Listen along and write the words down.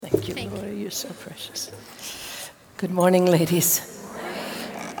you, Laura. You're so precious. Good morning, ladies.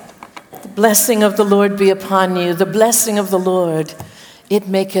 The blessing of the Lord be upon you. The blessing of the Lord, it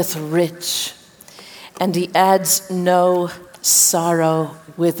maketh rich, and he adds no sorrow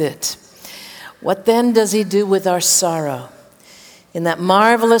with it. What then does he do with our sorrow? In that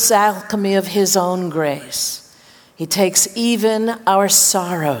marvelous alchemy of his own grace, he takes even our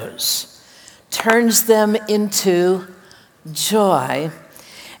sorrows, turns them into joy,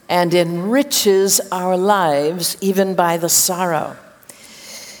 and enriches our lives even by the sorrow.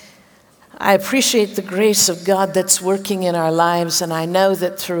 I appreciate the grace of God that's working in our lives, and I know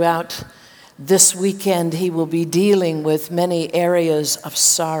that throughout this weekend he will be dealing with many areas of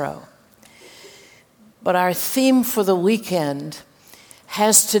sorrow. But our theme for the weekend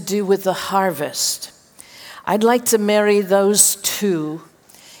has to do with the harvest. I'd like to marry those two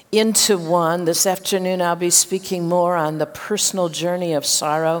into one. This afternoon I'll be speaking more on the personal journey of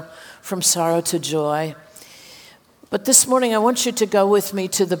sorrow, from sorrow to joy. But this morning I want you to go with me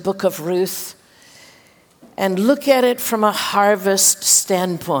to the book of Ruth and look at it from a harvest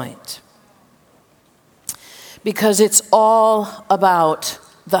standpoint, because it's all about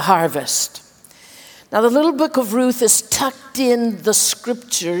the harvest. Now, the little book of Ruth is tucked in the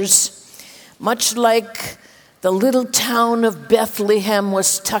scriptures, much like the little town of Bethlehem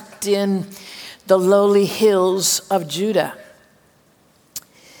was tucked in the lowly hills of Judah.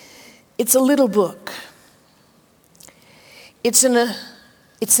 It's a little book. It's in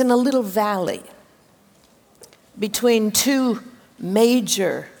a little valley between two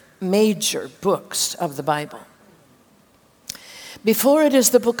major books of the Bible. Before it is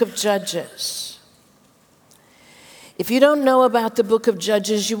the book of Judges. If you don't know about the book of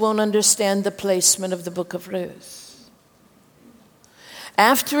Judges, you won't understand the placement of the book of Ruth.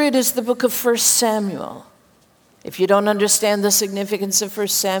 After it is the book of 1 Samuel. If you don't understand the significance of 1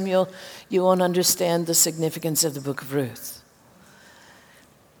 Samuel, you won't understand the significance of the book of Ruth.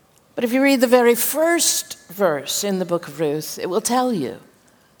 But if you read the very first verse in the book of Ruth, it will tell you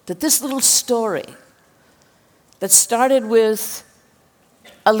that this little story that started with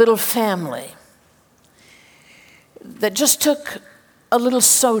a little family that just took a little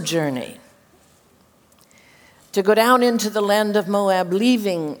sojourning to go down into the land of Moab,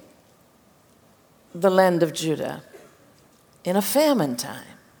 leaving the land of Judah in a famine time,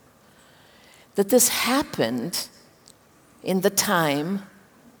 that this happened in the time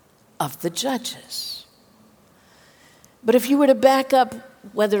of the Judges. But if you were to back up,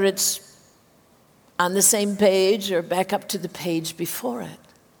 whether it's on the same page or back up to the page before it,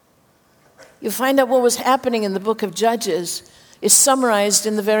 you'll find out what was happening in the book of Judges is summarized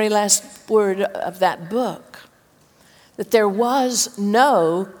in the very last word of that book, that there was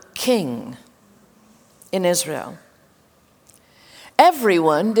no king in Israel.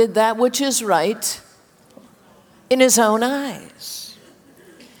 Everyone did that which is right in his own eyes.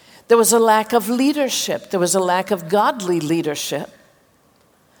 There was a lack of leadership. There was a lack of godly leadership.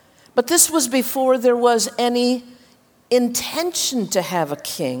 But this was before there was any intention to have a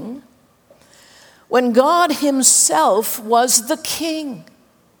king, when God himself was the king.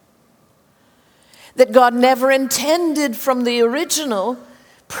 That God never intended from the original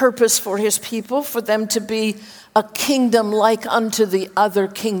purpose for his people for them to be a kingdom like unto the other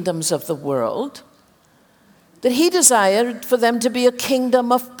kingdoms of the world. That he desired for them to be a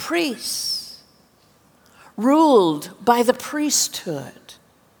kingdom of priests, ruled by the priesthood,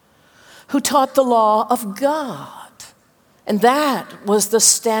 who taught the law of God. And that was the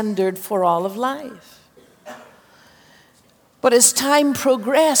standard for all of life. But as time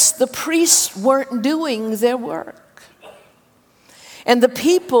progressed, the priests weren't doing their work. And the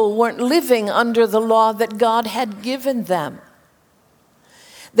people weren't living under the law that God had given them.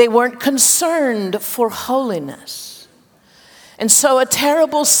 They weren't concerned for holiness. And so a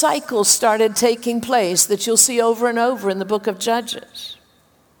terrible cycle started taking place that you'll see over and over in the book of Judges.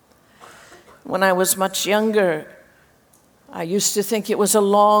 When I was much younger, I used to think it was a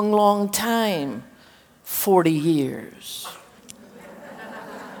long, long time, 40 years,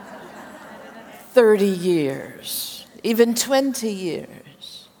 30 years, even 20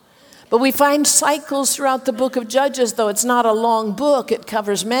 years. But we find cycles throughout the book of Judges, though it's not a long book. It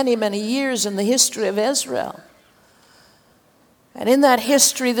covers many, many years in the history of Israel. And in that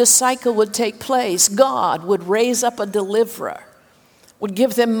history, this cycle would take place. God would raise up a deliverer, would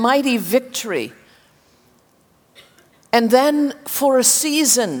give them mighty victory. And then for a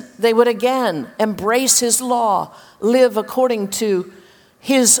season, they would again embrace his law, live according to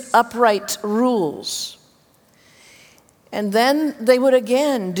his upright rules. And then they would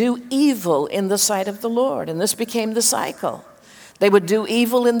again do evil in the sight of the Lord. And this became the cycle. They would do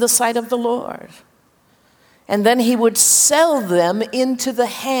evil in the sight of the Lord. And then he would sell them into the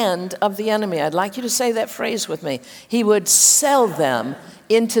hand of the enemy. I'd like you to say that phrase with me. He would sell them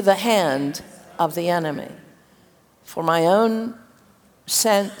into the hand of the enemy. For my own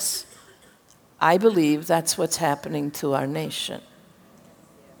sense, I believe that's what's happening to our nation.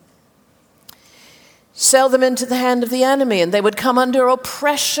 Sell them into the hand of the enemy, and they would come under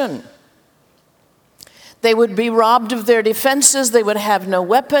oppression. They would be robbed of their defenses. They would have no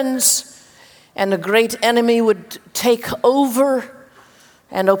weapons. And a great enemy would take over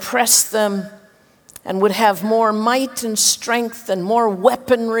and oppress them and would have more might and strength and more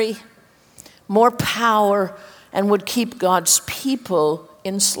weaponry, more power, and would keep God's people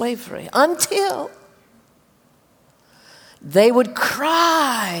in slavery until they would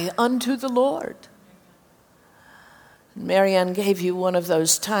cry unto the Lord. Marianne gave you one of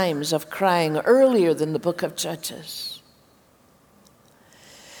those times of crying earlier than the book of Judges.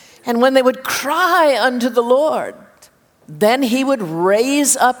 And when they would cry unto the Lord, then he would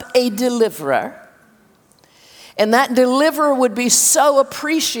raise up a deliverer. And that deliverer would be so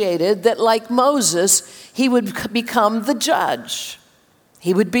appreciated that, like Moses, he would become the judge.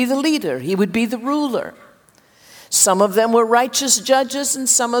 He would be the leader. He would be the ruler. Some of them were righteous judges and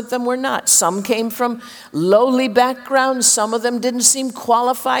some of them were not. Some came from lowly backgrounds. Some of them didn't seem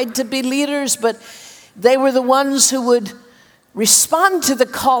qualified to be leaders, but they were the ones who would respond to the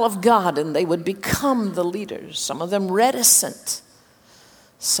call of God, and they would become the leaders. Some of them reticent.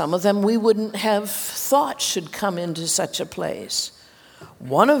 Some of them we wouldn't have thought should come into such a place.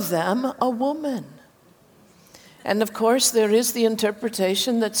 One of them, a woman. And of course, there is the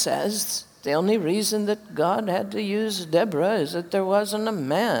interpretation that says the only reason that God had to use Deborah is that there wasn't a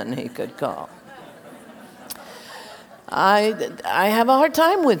man he could call. I have a hard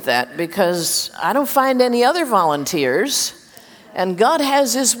time with that because I don't find any other volunteers. And God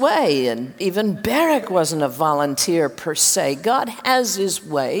has his way, and even Barak wasn't a volunteer per se. God has his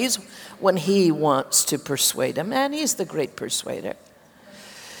ways when he wants to persuade him, and he's the great persuader.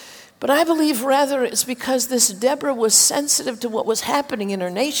 But I believe rather it's because this Deborah was sensitive to what was happening in her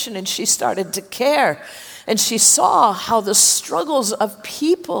nation, and she started to care. And she saw how the struggles of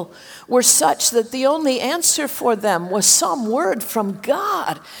people were such that the only answer for them was some word from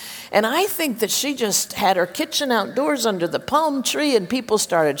God. And I think that she just had her kitchen outdoors under the palm tree, and people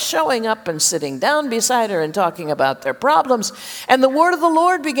started showing up and sitting down beside her and talking about their problems. And the word of the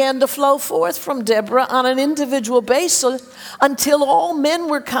Lord began to flow forth from Deborah on an individual basis until all men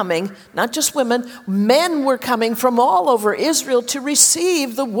were coming, not just women, men were coming from all over Israel to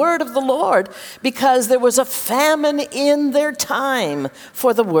receive the word of the Lord because there was a famine in their time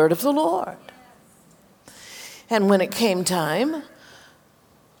for the word of the Lord. And when it came time,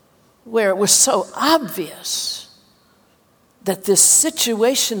 where it was so obvious that this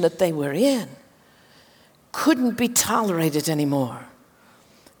situation that they were in couldn't be tolerated anymore,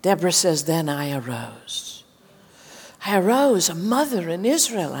 Deborah says, then I arose. I arose, a mother in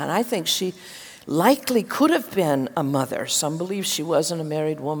Israel, and I think she likely could have been a mother. Some believe she wasn't a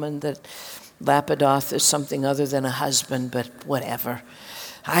married woman, that Lapidoth is something other than a husband, but whatever.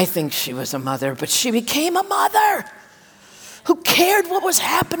 I think she was a mother, but she became a mother who cared what was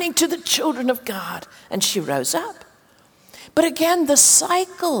happening to the children of God. And she rose up. But again, the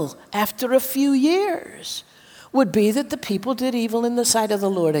cycle after a few years would be that the people did evil in the sight of the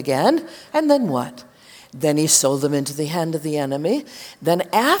Lord again. And then what? Then he sold them into the hand of the enemy. Then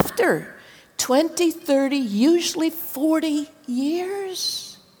after 20, 30, usually 40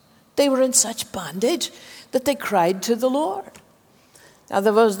 years, they were in such bondage that they cried to the Lord. Now,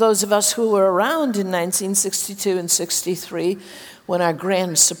 there was those of us who were around in 1962 and 63 when our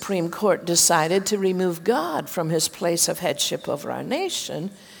grand Supreme Court decided to remove God from his place of headship over our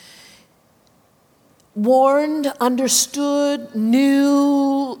nation, warned, understood,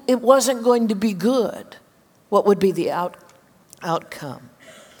 knew it wasn't going to be good. What would be the outcome?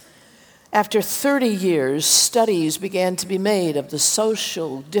 After 30 years, studies began to be made of the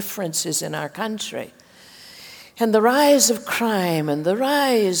social differences in our country. And the rise of crime and the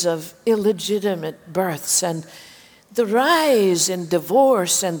rise of illegitimate births and the rise in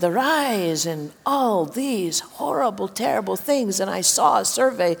divorce and the rise in all these horrible, terrible things. And I saw a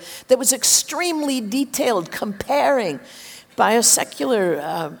survey that was extremely detailed, comparing by a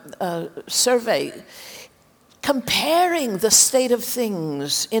secular survey, comparing the state of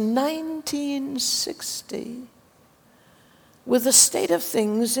things in 1960 with the state of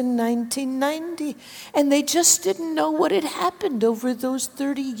things in 1990. And they just didn't know what had happened over those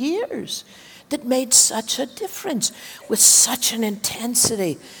 30 years that made such a difference with such an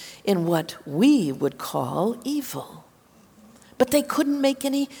intensity in what we would call evil. but they couldn't make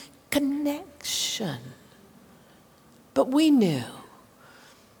any connection. But we knew.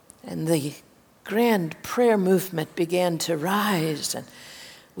 And the grand prayer movement began to rise, and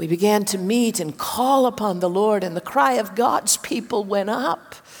we began to meet and call upon the Lord, and the cry of God's people went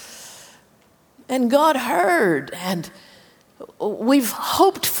up. And God heard, and we've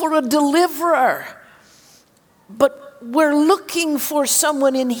hoped for a deliverer, but we're looking for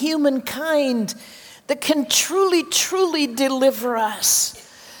someone in humankind that can truly, truly deliver us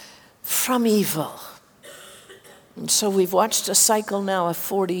from evil. And so we've watched a cycle now of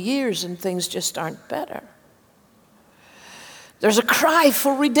 40 years, and things just aren't better. There's a cry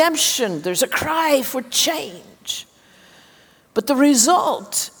for redemption. There's a cry for change. But the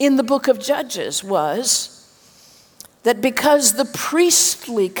result in the book of Judges was that because the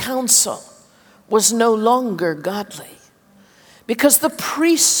priestly council was no longer godly, because the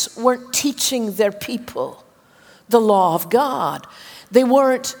priests weren't teaching their people the law of God, they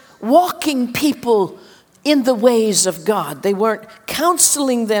weren't walking people in the ways of God. They weren't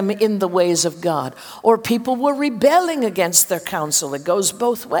counseling them in the ways of God. Or people were rebelling against their counsel. It goes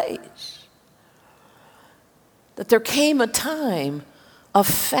both ways. That there came a time of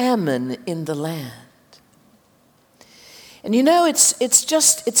famine in the land. And you know,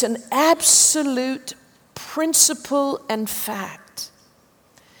 it's an absolute principle and fact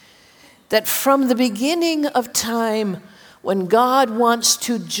that from the beginning of time, when God wants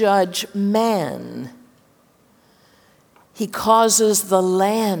to judge man, He causes the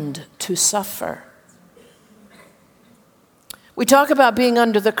land to suffer. We talk about being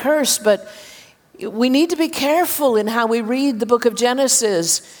under the curse, but we need to be careful in how we read the book of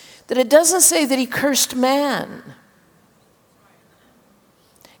Genesis, that it doesn't say that He cursed man.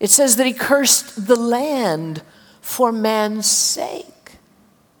 It says that He cursed the land for man's sake.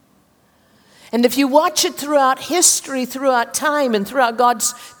 And if you watch it throughout history, throughout time, and throughout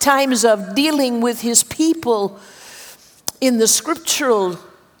God's times of dealing with His people, in the scriptural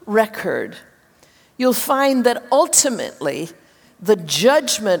record, you'll find that ultimately the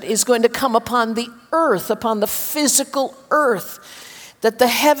judgment is going to come upon the earth, upon the physical earth, that the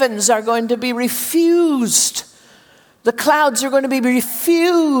heavens are going to be refused. The clouds are going to be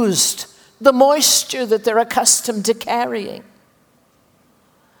refused the moisture that they're accustomed to carrying.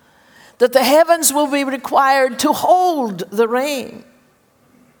 That the heavens will be required to hold the rain.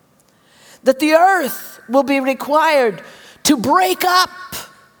 That the earth will be required to break up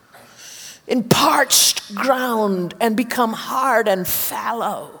in parched ground and become hard and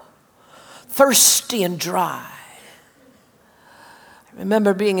fallow, thirsty and dry. I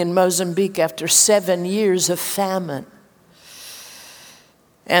remember being in Mozambique after 7 years of famine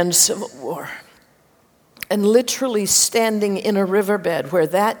and civil war, and literally standing in a riverbed where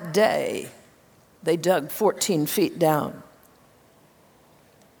that day they dug 14 feet down.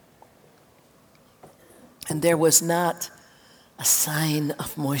 And there was not a sign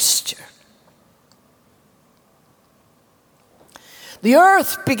of moisture. The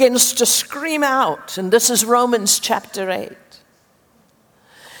earth begins to scream out, and this is Romans chapter 8,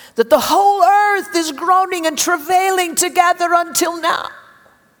 that the whole earth is groaning and travailing together until now,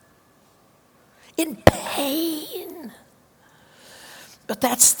 in pain. But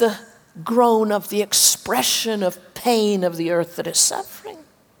that's the groan of the expression of pain of the earth that is suffering.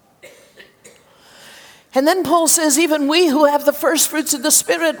 And then Paul says, even we who have the first fruits of the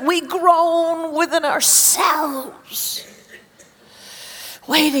Spirit, we groan within ourselves,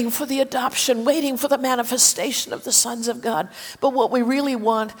 waiting for the adoption, waiting for the manifestation of the sons of God. But what we really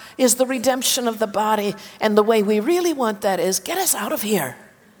want is the redemption of the body. And the way we really want that is, get us out of here.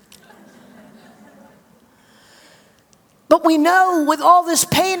 But we know with all this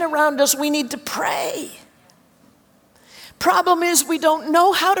pain around us, we need to pray. Problem is, we don't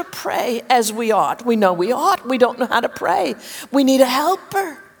know how to pray as we ought. We know we ought. We don't know how to pray. We need a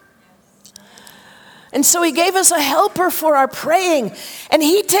helper. And so He gave us a helper for our praying. And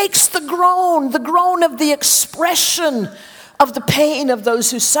He takes the groan of the expression of the pain of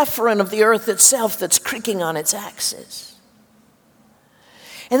those who suffer and of the earth itself that's creaking on its axis.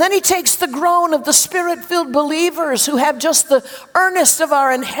 And then He takes the groan of the Spirit-filled believers who have just the earnest of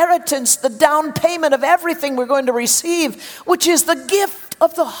our inheritance, the down payment of everything we're going to receive, which is the gift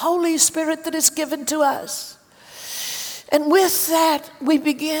of the Holy Spirit that is given to us. And with that, we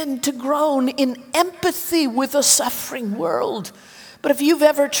begin to groan in empathy with a suffering world. But if you've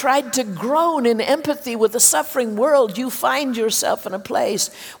ever tried to groan in empathy with a suffering world, you find yourself in a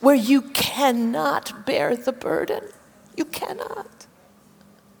place where you cannot bear the burden. You cannot.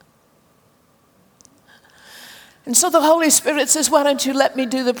 And so the Holy Spirit says, why don't you let me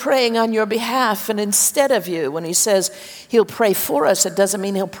do the praying on your behalf and instead of you? When he says he'll pray for us, it doesn't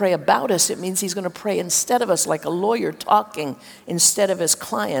mean he'll pray about us. It means he's going to pray instead of us, like a lawyer talking instead of his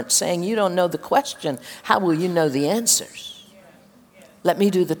client, saying, you don't know the question. How will you know the answers? Let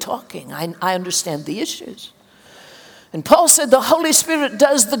me do the talking. I understand the issues. And Paul said the Holy Spirit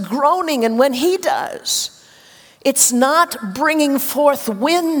does the groaning, and when he does, it's not bringing forth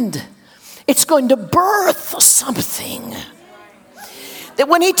wind. It's going to birth something. That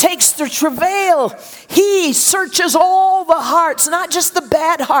when he takes the travail, he searches all the hearts, not just the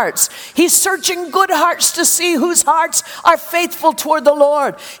bad hearts. He's searching good hearts to see whose hearts are faithful toward the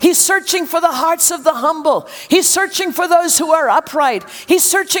Lord. He's searching for the hearts of the humble. He's searching for those who are upright. He's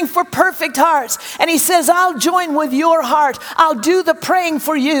searching for perfect hearts. And he says, I'll join with your heart. I'll do the praying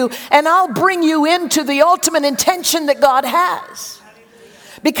for you, and I'll bring you into the ultimate intention that God has.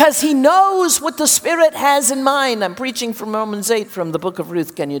 Because he knows what the Spirit has in mind. I'm preaching from Romans 8 from the book of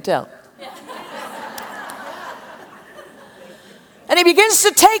Ruth, can you tell? And he begins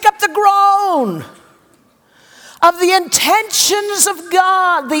to take up the groan of the intentions of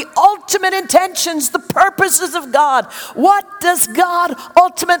God, the ultimate intentions, the purposes of God. What does God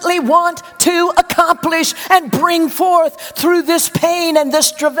ultimately want to accomplish and bring forth through this pain and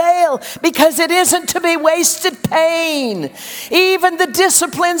this travail? Because it isn't to be wasted pain. Even the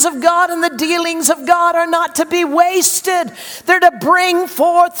disciplines of God and the dealings of God are not to be wasted. They're to bring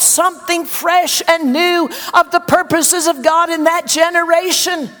forth something fresh and new of the purposes of God in that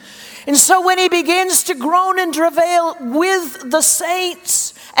generation. And so when he begins to groan and travail with the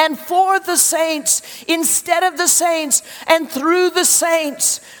saints and for the saints, instead of the saints and through the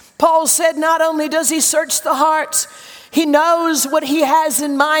saints, Paul said not only does he search the hearts, he knows what he has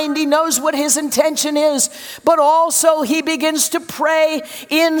in mind, he knows what his intention is, but also he begins to pray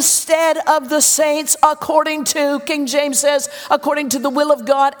instead of the saints according to, King James says, according to the will of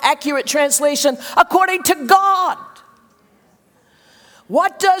God, accurate translation, according to God.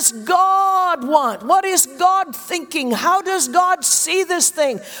 What does God want? What is God thinking? How does God see this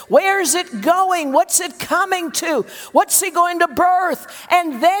thing? Where is it going? What's it coming to? What's he going to birth?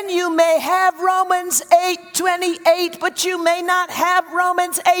 And then you may have Romans 8:28, but you may not have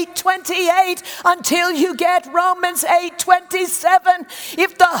Romans 8:28 until you get Romans 8:27.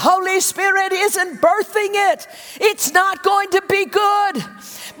 If the Holy Spirit isn't birthing it, it's not going to be good.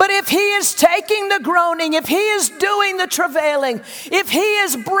 But if he is taking the groaning, if he is doing the travailing, if he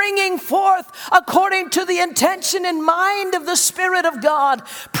is bringing forth according to the intention and mind of the Spirit of God,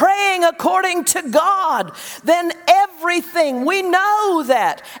 praying according to God, then everything, we know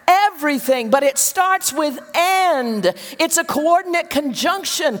that, everything, but it starts with and. It's a coordinate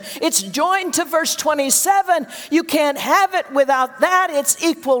conjunction. It's joined to verse 27. You can't have it without that. It's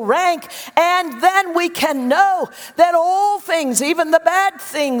equal rank. And then we can know that all things, even the bad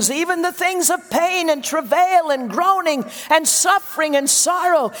things, even the things of pain and travail and groaning and suffering and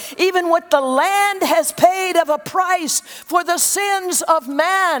sorrow, even what the land has paid of a price for the sins of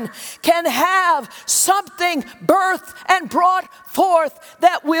man, can have something birthed and brought forth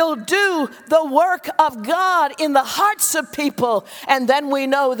that will do the work of God in the hearts of people. And then we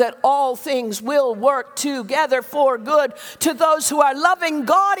know that all things will work together for good to those who are loving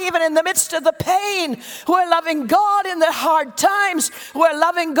God even in the midst of the pain, who are loving God in the hard times, who are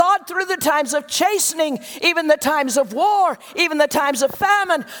loving God through the times of chastening, even the times of war, even the times of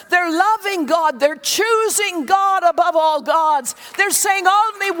famine. They're loving God. They're choosing God above all gods. They're saying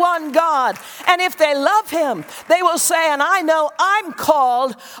only one God. And if they love him, they will say, and I know I'm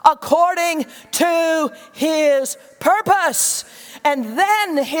called according to his purpose. And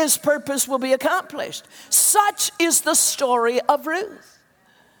then his purpose will be accomplished. Such is the story of Ruth.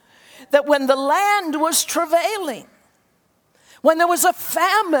 That when the land was travailing, when there was a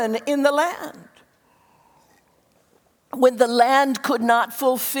famine in the land, when the land could not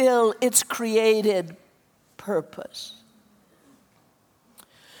fulfill its created purpose,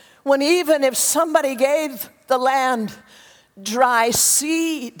 when even if somebody gave the land dry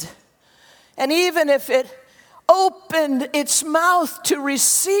seed, and even if it opened its mouth to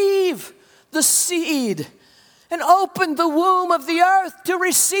receive the seed and opened the womb of the earth to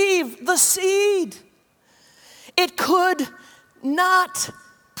receive the seed, it could not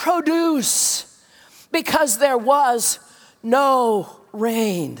produce because there was no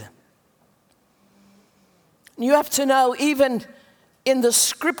rain. You have to know, even in the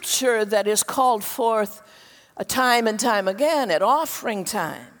scripture that is called forth time and time again at offering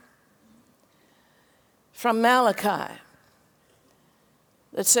time from Malachi,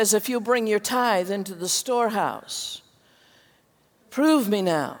 that says, if you bring your tithe into the storehouse, prove me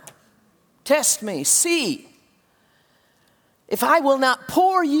now, test me, see if I will not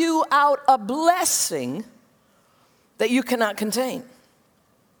pour you out a blessing that you cannot contain.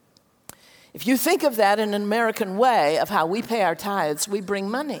 If you think of that in an American way of how we pay our tithes, we bring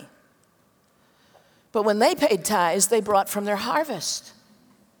money. But when they paid tithes, they brought from their harvest.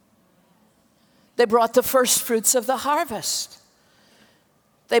 They brought the first fruits of the harvest.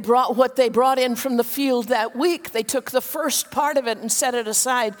 They brought what they brought in from the field that week. They took the first part of it and set it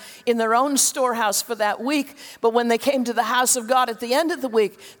aside in their own storehouse for that week. But when they came to the house of God at the end of the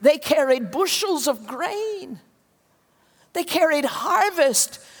week, they carried bushels of grain. They carried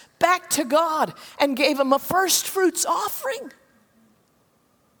harvest back to God and gave him a first fruits offering.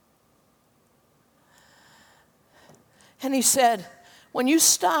 And he said, when you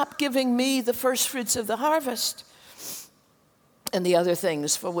stop giving me the first fruits of the harvest, and the other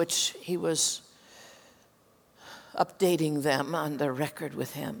things for which he was updating them on their record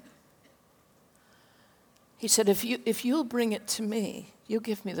with him. He said, if you'll bring it to me, you'll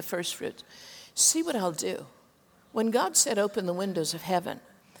give me the first fruits. See what I'll do. When God said open the windows of heaven,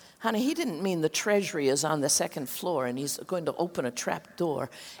 honey, he didn't mean the treasury is on the second floor and he's going to open a trap door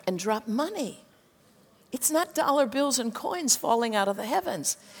and drop money. It's not dollar bills and coins falling out of the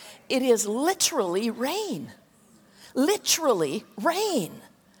heavens. It is literally rain. Literally rain.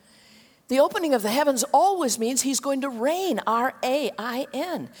 The opening of the heavens always means he's going to rain,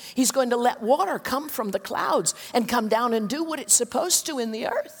 R-A-I-N. He's going to let water come from the clouds and come down and do what it's supposed to in the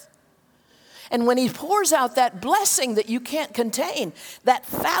earth. And when he pours out that blessing that you can't contain, that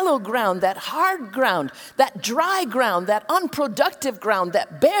fallow ground, that hard ground, that dry ground, that unproductive ground,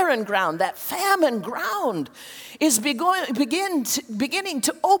 that barren ground, that famine ground is beginning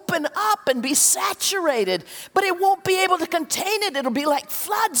to open up and be saturated. But it won't be able to contain it. It'll be like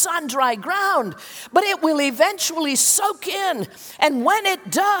floods on dry ground. But it will eventually soak in. And when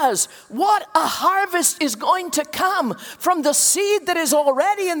it does, what a harvest is going to come from the seed that is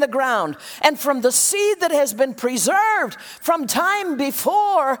already in the ground and from the seed that has been preserved from time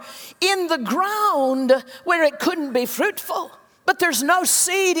before in the ground where it couldn't be fruitful. But there's no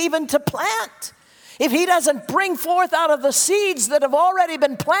seed even to plant. If he doesn't bring forth out of the seeds that have already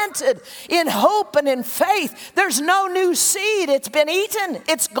been planted in hope and in faith, there's no new seed. It's been eaten.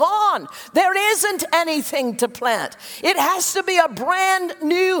 It's gone. There isn't anything to plant. It has to be a brand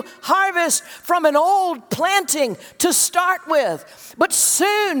new harvest from an old planting to start with. But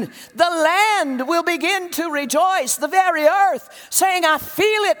soon the land will begin to rejoice, the very earth, saying, I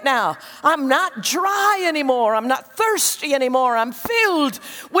feel it now. I'm not dry anymore. I'm not thirsty anymore. I'm filled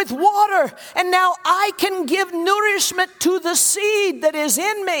with water. And now I can give nourishment to the seed that is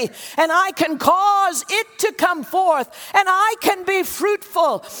in me, and I can cause it to come forth, and I can be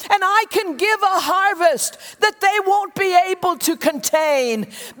fruitful, and I can give a harvest that they won't be able to contain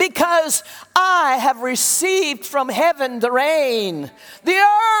because I have received from heaven the rain. The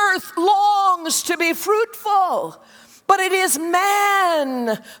earth longs to be fruitful, but it is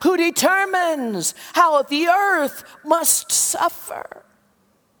man who determines how the earth must suffer.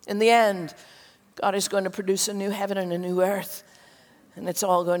 In the end, God is going to produce a new heaven and a new earth, and it's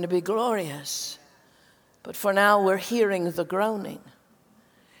all going to be glorious. But for now, we're hearing the groaning.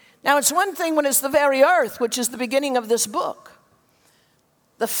 Now, it's one thing when it's the very earth, which is the beginning of this book,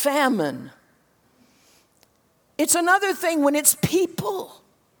 the famine. It's another thing when it's people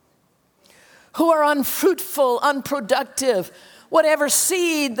who are unfruitful, unproductive. Whatever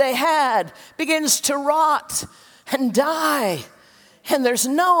seed they had begins to rot and die. And there's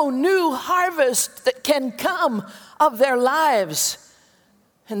no new harvest that can come of their lives.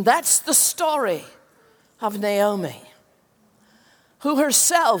 And that's the story of Naomi, who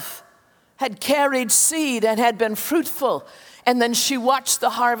herself had carried seed and had been fruitful, and then she watched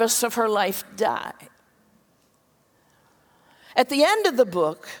the harvest of her life die. At the end of the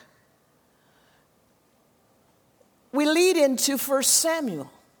book, we lead into 1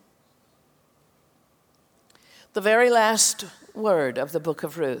 Samuel, the very last word of the book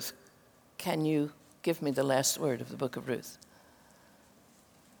of Ruth. Can you give me the last word of the book of Ruth?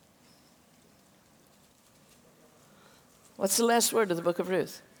 What's the last word of the book of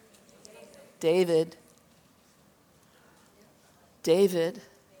Ruth? David. David.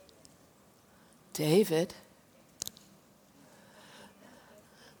 David.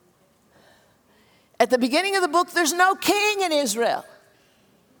 At the beginning of the book, there's no king in Israel.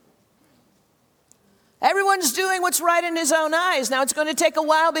 Everyone's doing what's right in his own eyes. Now, it's going to take a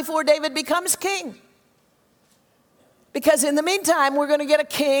while before David becomes king. Because in the meantime, we're going to get a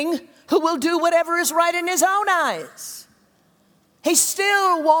king who will do whatever is right in his own eyes. He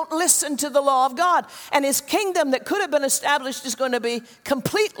still won't listen to the law of God. And his kingdom that could have been established is going to be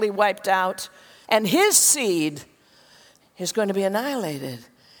completely wiped out. And his seed is going to be annihilated,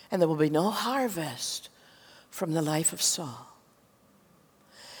 and there will be no harvest from the life of Saul,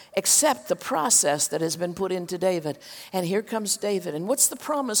 except the process that has been put into David. And here comes David. And what's the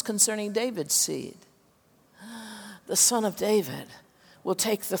promise concerning David's seed? The son of David will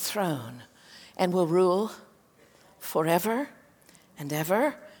take the throne and will rule forever and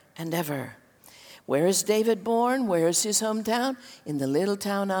ever and ever. Where is David born? Where is his hometown? In the little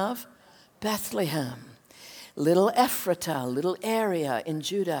town of Bethlehem. Little Ephratah, little area in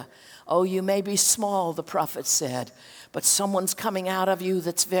Judah. Oh, you may be small, the prophet said, but someone's coming out of you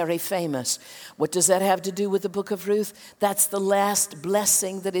that's very famous. What does that have to do with the book of Ruth? That's the last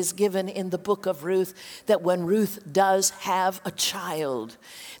blessing that is given in the book of Ruth, that when Ruth does have a child,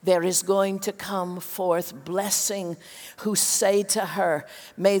 there is going to come forth blessing who say to her,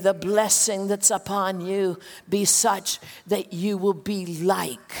 may the blessing that's upon you be such that you will be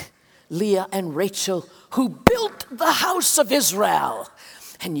like Leah and Rachel, who built the house of Israel.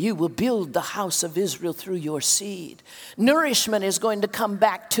 And you will build the house of Israel through your seed. Nourishment is going to come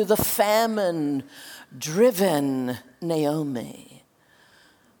back to the famine-driven Naomi,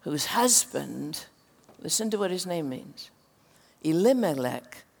 whose husband, listen to what his name means,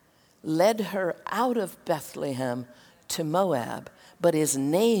 Elimelech, led her out of Bethlehem to Moab, but his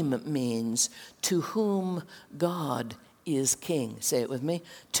name means to whom God is king. Say it with me.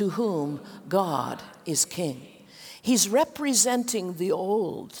 To whom God is king. He's representing the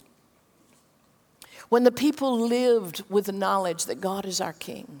old. When the people lived with the knowledge that God is our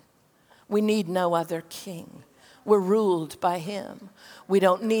king, we need no other king. We're ruled by him. We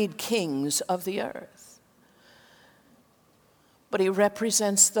don't need kings of the earth. But he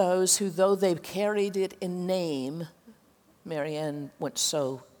represents those who, though they've carried it in name, Marianne went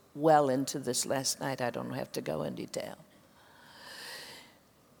so well into this last night, I don't have to go in detail.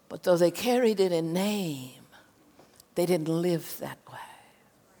 But though they carried it in name, they didn't live that way.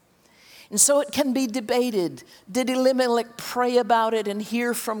 And so it can be debated. Did Elimelech pray about it and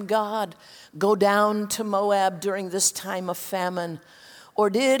hear from God, go down to Moab during this time of famine? Or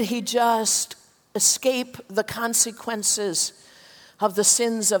did he just escape the consequences of the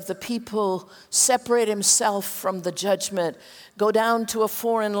sins of the people, separate himself from the judgment, go down to a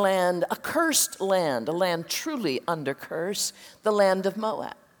foreign land, a cursed land, a land truly under curse, the land of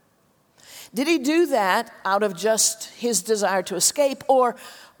Moab? Did he do that out of just his desire to escape, or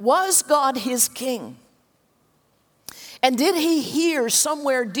was God his king? And did he hear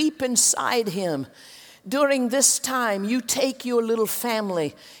somewhere deep inside him, during this time, you take your little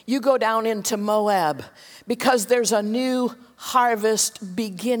family, you go down into Moab, because there's a new harvest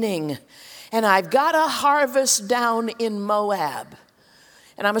beginning, and I've got a harvest down in Moab.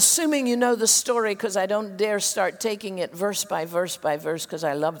 And I'm assuming you know the story, because I don't dare start taking it verse by verse by verse, because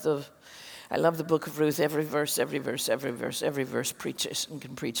I love the book of Ruth. Every verse preaches and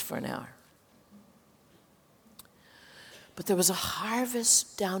can preach for an hour. But there was a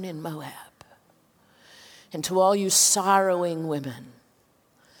harvest down in Moab. And to all you sorrowing women,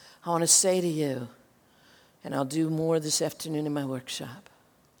 I want to say to you, and I'll do more this afternoon in my workshop,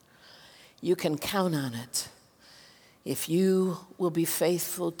 you can count on it if you will be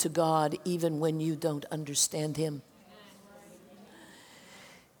faithful to God even when you don't understand him.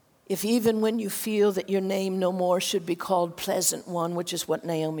 If even when you feel that your name no more should be called Pleasant One, which is what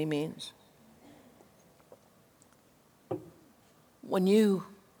Naomi means. When you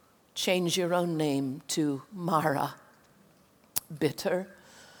change your own name to Mara, bitter,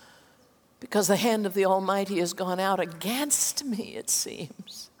 because the hand of the Almighty has gone out against me, it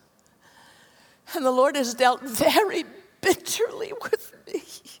seems. And the Lord has dealt very bitterly with me.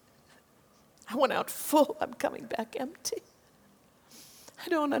 I went out full, I'm coming back empty. I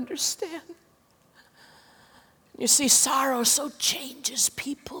don't understand. You see, sorrow so changes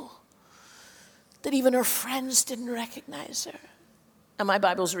people that even her friends didn't recognize her. Now, my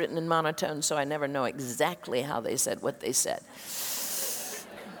Bible's written in monotone, so I never know exactly how they said what they said.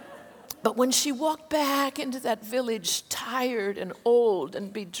 But when she walked back into that village, tired and old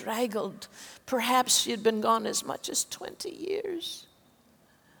and bedraggled, perhaps she had been gone as much as 20 years.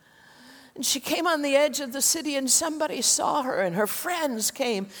 And she came on the edge of the city, and somebody saw her, and her friends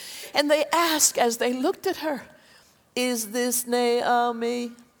came, and they asked as they looked at her, "Is this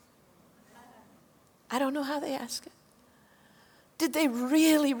Naomi?" I don't know how they asked it. Did they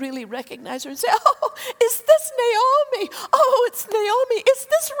really, really recognize her and say, "Oh, is this Naomi? Oh, it's Naomi. Is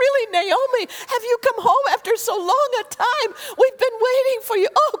this really Naomi? Have you come home after so long a time? We've been waiting for you.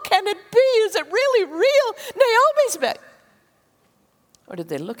 Oh, can it be? Is it really real? Naomi's back." Or did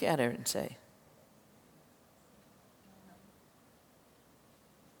they look at her and say,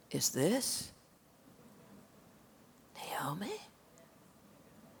 "Is this Naomi?" Naomi?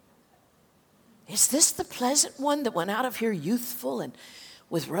 Is this the pleasant one that went out of here youthful and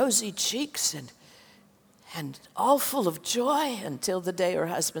with rosy cheeks and all full of joy until the day her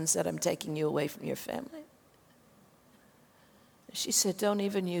husband said, I'm taking you away from your family? She said, don't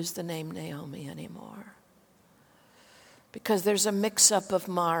even use the name Naomi anymore, because there's a mix-up of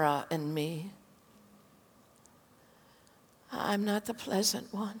Mara and me. I'm not the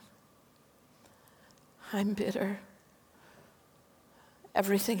pleasant one. I'm bitter.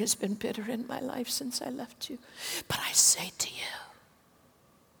 Everything has been bitter in my life since I left you. But I say to you,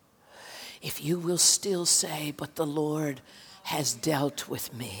 if you will still say, but the Lord has dealt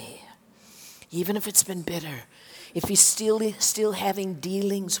with me, even if it's been bitter, if he's still having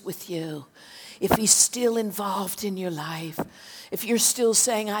dealings with you, if he's still involved in your life, if you're still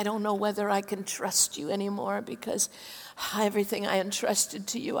saying, I don't know whether I can trust you anymore because everything I entrusted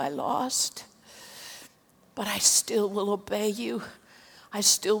to you I lost, but I still will obey you. I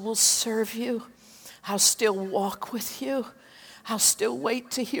still will serve you. I'll still walk with you. I'll still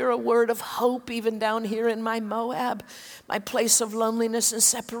wait to hear a word of hope even down here in my Moab, my place of loneliness and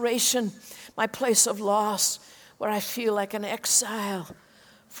separation, my place of loss, where I feel like an exile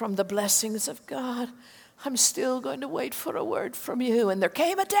from the blessings of God. I'm still going to wait for a word from you. And there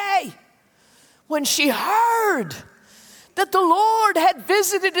came a day when she heard that the Lord had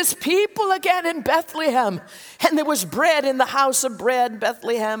visited his people again in Bethlehem. And there was bread in the house of bread,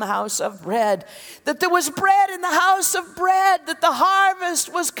 Bethlehem, house of bread. That there was bread in the house of bread, that the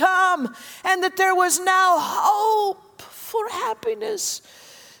harvest was come, and that there was now hope for happiness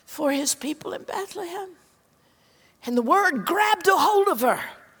for his people in Bethlehem. And the word grabbed a hold of her.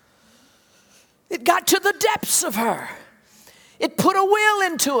 It got to the depths of her. It put a will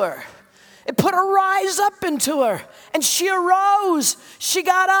into her. It put a rise up into her. And she arose. She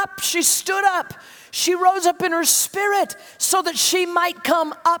got up. She stood up. She rose up in her spirit so that she might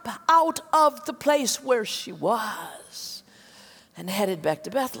come up out of the place where she was and headed back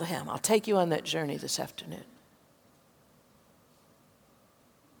to Bethlehem. I'll take you on that journey this afternoon.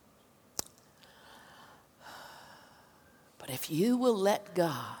 But if you will let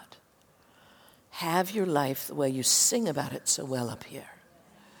God have your life the way you sing about it so well up here,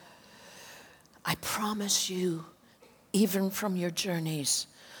 I promise you, even from your journeys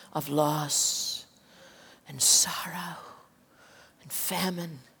of loss and sorrow and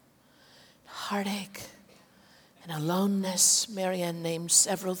famine, heartache and aloneness, Marianne named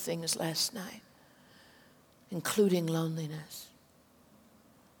several things last night, including loneliness.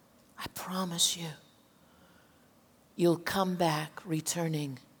 I promise you, you'll come back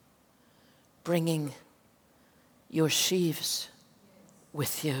returning, bringing your sheaves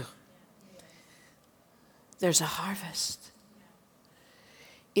with you. There's a harvest.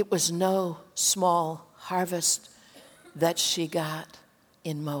 It was no small harvest that she got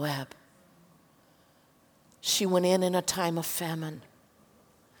in Moab. She went in a time of famine.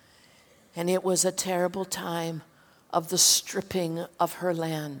 And it was a terrible time of the stripping of her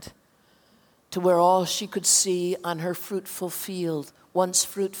land, to where all she could see on her fruitful field, once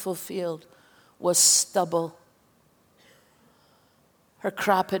fruitful field, was stubble. Her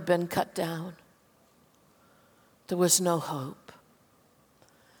crop had been cut down. There was no hope.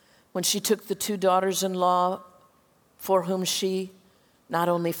 When she took the two daughters-in-law for whom she not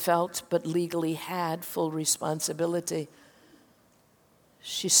only felt but legally had full responsibility,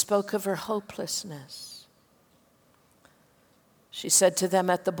 she spoke of her hopelessness. She said to them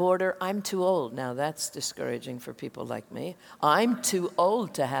at the border, I'm too old. Now that's discouraging for people like me. I'm too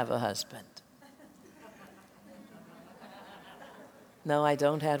old to have a husband. No, I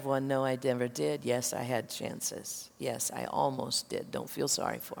don't have one. No, I never did. Yes, I had chances. Yes, I almost did. Don't feel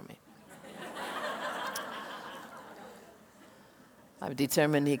sorry for me. I'm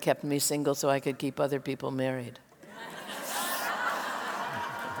determined he kept me single so I could keep other people married.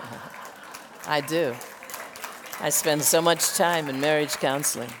 I do. I spend so much time in marriage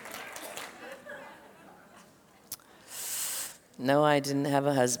counseling. No, I didn't have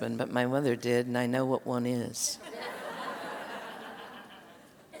a husband, but my mother did, and I know what one is.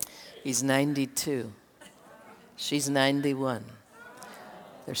 He's 92. She's 91.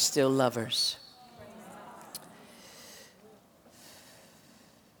 They're still lovers.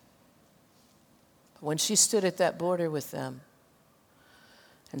 When she stood at that border with them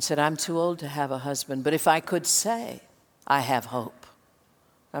and said, I'm too old to have a husband, but if I could say, I have hope.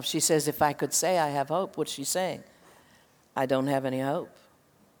 Now, if she says, if I could say I have hope, what's she saying? I don't have any hope.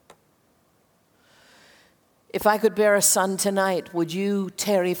 If I could bear a son tonight, would you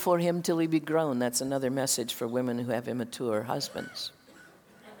tarry for him till he be grown? That's another message for women who have immature husbands.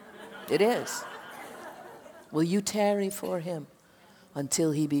 It is. Will you tarry for him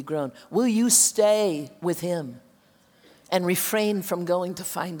until he be grown? Will you stay with him and refrain from going to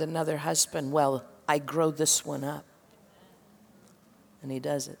find another husband while I grow this one up? And he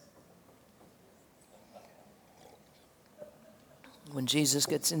does it. When Jesus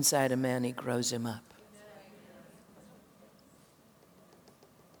gets inside a man, he grows him up.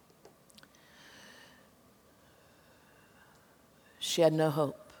 She had no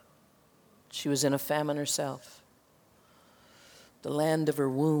hope. She was in a famine herself. The land of her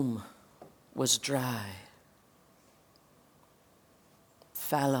womb was dry,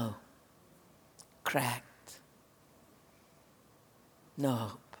 fallow, cracked. No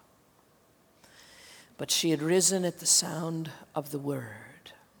hope. But she had risen at the sound of the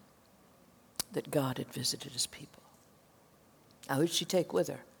word that God had visited his people. Now, who did she take with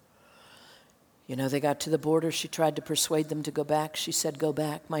her? You know, they got to the border. She tried to persuade them to go back. She said, go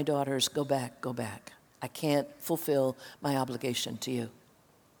back, my daughters, go back, go back. I can't fulfill my obligation to you.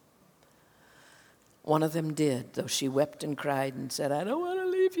 One of them did, though she wept and cried and said, I don't want to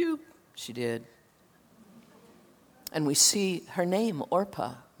leave you. She did. And we see her name,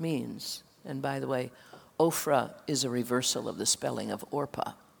 Orpah, means, and by the way, Ophrah is a reversal of the spelling of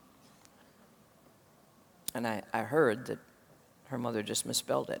Orpah. And I heard that her mother just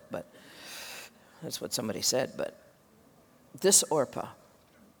misspelled it, but that's what somebody said. But this Orpah,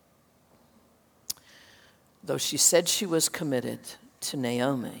 though she said she was committed to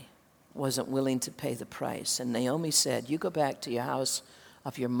Naomi, wasn't willing to pay the price. And Naomi said, you go back to your house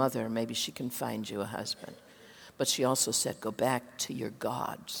of your mother, maybe she can find you a husband. But she also said, go back to your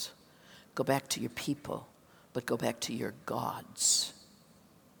gods. Go back to your people, but go back to your gods.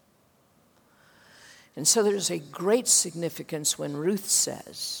 And so there's a great significance when Ruth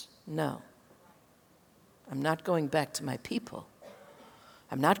says, no, I'm not going back to my people.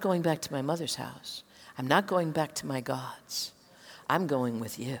 I'm not going back to my mother's house. I'm not going back to my gods. I'm going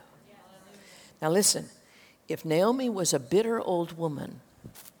with you. Now listen, if Naomi was a bitter old woman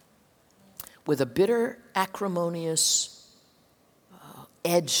with a bitter, acrimonious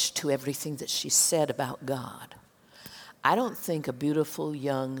edge to everything that she said about God, I don't think a beautiful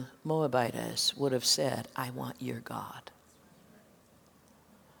young Moabitess would have said, I want your God.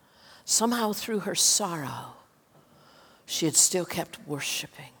 Somehow through her sorrow, she had still kept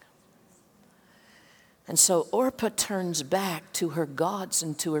worshiping. And so Orpah turns back to her gods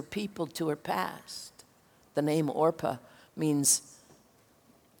and to her people, to her past. The name Orpah means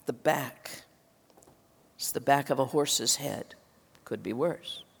the back. It's the back of a horse's head. Could be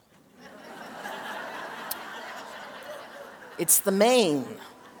worse. It's the mane.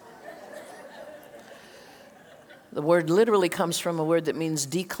 The word literally comes from a word that means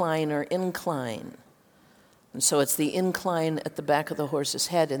decline or incline. And so it's the incline at the back of the horse's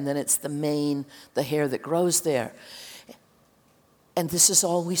head, and then it's the mane, the hair that grows there. And this is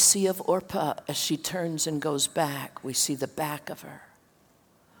all we see of Orpah as she turns and goes back. We see the back of her.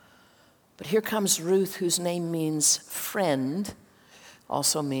 But here comes Ruth, whose name means friend,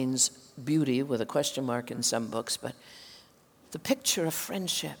 also means beauty with a question mark in some books, but the picture of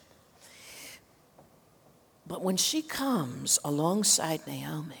friendship. But when she comes alongside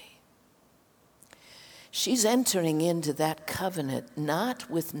Naomi, she's entering into that covenant not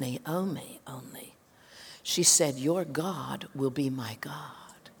with Naomi only. She said, your God will be my God.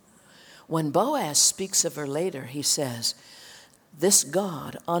 When Boaz speaks of her later, he says, this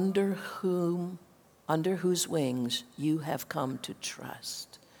God under whose wings you have come to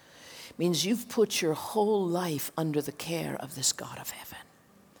trust, means you've put your whole life under the care of this God of heaven.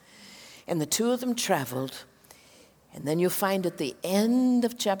 And the two of them traveled. And then you'll find at the end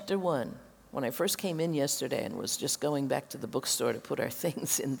of chapter 1, when I first came in yesterday and was just going back to the bookstore to put our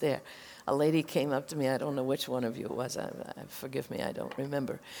things in there, a lady came up to me. I don't know which one of you it was. Forgive me, I don't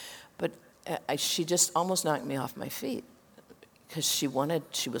remember. But she just almost knocked me off my feet because she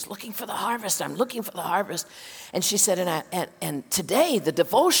was looking for the harvest. I'm looking for the harvest. And she said, and today the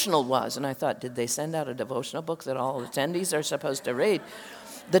devotional was, and I thought, did they send out a devotional book that all attendees are supposed to read?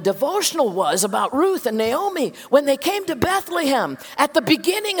 The devotional was about Ruth and Naomi when they came to Bethlehem at the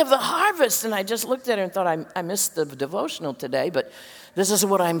beginning of the harvest. And I just looked at her and thought, I missed the devotional today, but this is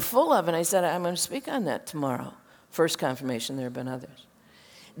what I'm full of. And I said, I'm going to speak on that tomorrow. First confirmation, there have been others.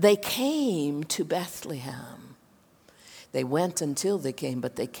 They came to Bethlehem. They went until they came,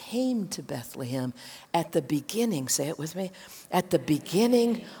 but they came to Bethlehem at the beginning, say it with me, at the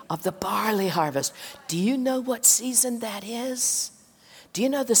beginning of the barley harvest. Do you know what season that is? Do you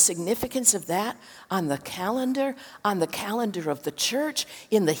know the significance of that on the calendar of the church,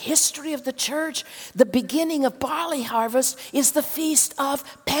 in the history of the church? The beginning of barley harvest is the feast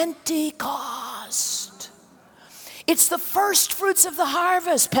of Pentecost. It's the first fruits of the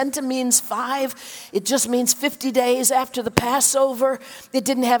harvest. Penta means 5. It just means 50 days after the Passover. It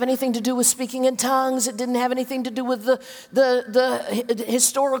didn't have anything to do with speaking in tongues. It didn't have anything to do with the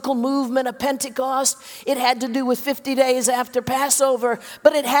historical movement of Pentecost. It had to do with 50 days after Passover.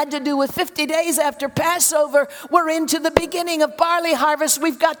 But it had to do with 50 days after Passover. We're into the beginning of barley harvest.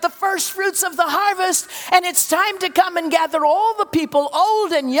 We've got the first fruits of the harvest. And it's time to come and gather all the people,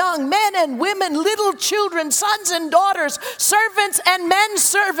 old and young, men and women, little children, sons and daughters, servants and men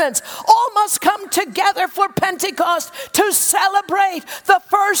servants. All must come together for Pentecost to celebrate the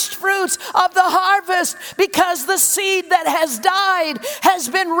first fruits of the harvest, because the seed that has died has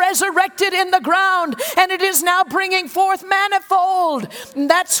been resurrected in the ground, and it is now bringing forth manifold. And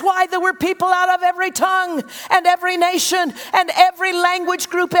that's why there were people out of every tongue and every nation and every language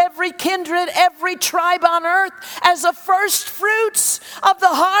group, every kindred, every tribe on earth, as the first fruits of the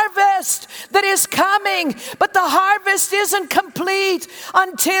harvest that is coming. But the harvest isn't complete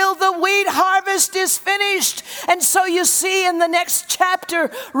until the wheat harvest is finished. And so you see in the next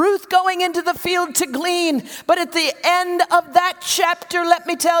chapter, Ruth going into the field to glean. But at the end of that chapter, let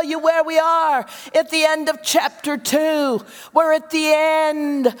me tell you where we are. At the end of chapter 2, we're at the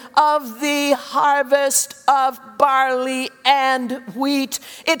end of the harvest of barley and wheat.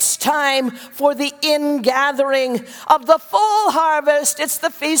 It's time for the ingathering of the full harvest. It's the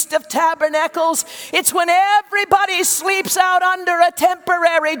Feast of Tabernacles. It's when everybody sleeps out under a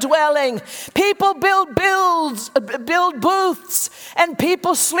temporary dwelling. People build booths, and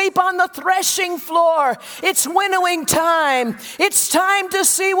people sleep on the threshing floor. It's winnowing time. It's time to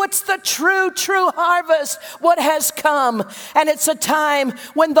see what's the true harvest, what has come. And it's a time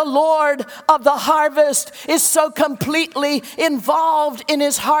when the Lord of the harvest is so completely involved in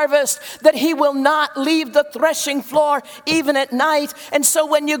his harvest that he will not leave the threshing floor even at night. And so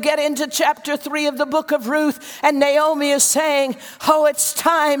when you get into chapter 3 of the book of Ruth, and Naomi is saying, oh, it's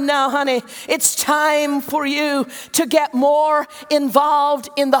time now, honey. It's time for you to get more involved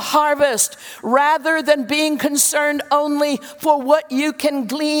in the harvest, rather than being concerned only for what you can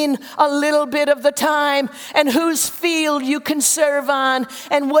glean a little bit of the time, and whose field you can serve on,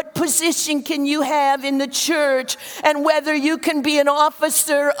 and what position can you have in the church, and whether you can be an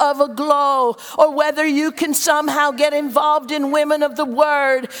officer of a glow, or whether you can somehow get involved in women of the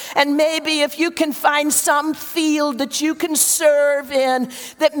word. And maybe if you can find some field that you can serve in,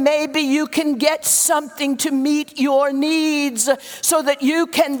 that maybe you can get something to meet your needs so that you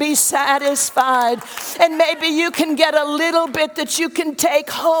can be satisfied. And maybe you can get a little bit that you can take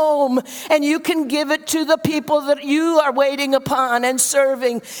home, and you can give it to the people that you are waiting upon and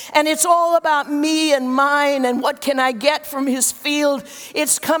serving. And it's all about me and mine, and what can I get from his field.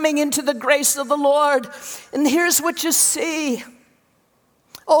 It's coming into the grace of the Lord. And here's what you see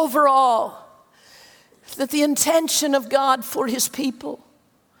overall, that the intention of God for his people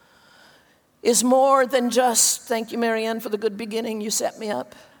is more than just, thank you, Marianne, for the good beginning, you set me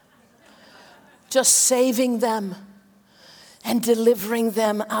up, just saving them and delivering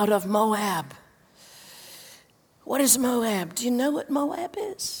them out of Moab. What is Moab? Do you know what Moab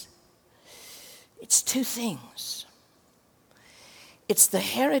is? It's 2 things. It's the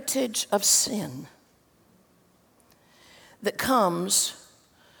heritage of sin that comes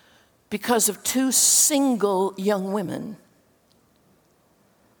because of 2 single young women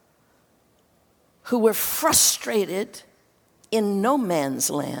who were frustrated in no man's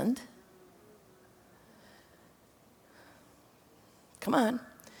land. Come on.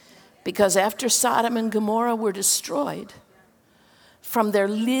 Because after Sodom and Gomorrah were destroyed from their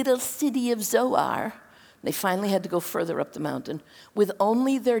little city of Zoar, they finally had to go further up the mountain with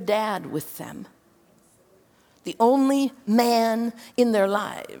only their dad with them. The only man in their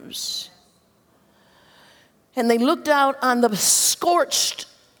lives. And they looked out on the scorched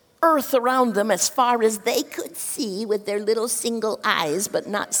earth around them as far as they could see with their little single eyes, but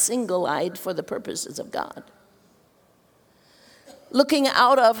not single-eyed for the purposes of God. Looking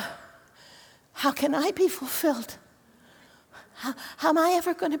out of, how can I be fulfilled? How am I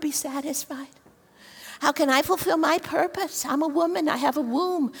ever going to be satisfied? How can I fulfill my purpose? I'm a woman. I have a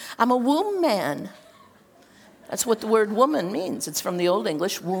womb. I'm a womb man. That's what the word woman means. It's from the Old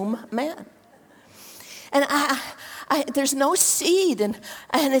English, womb man. And there's no seed, and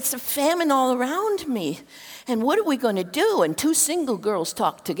it's a famine all around me. And what are we going to do? And 2 single girls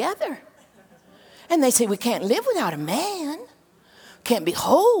talk together. And they say, we can't live without a man. Can't be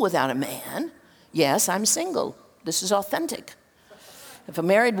whole without a man. Yes, I'm single. This is authentic. If a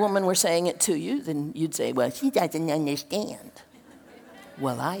married woman were saying it to you, then you'd say, well, she doesn't understand.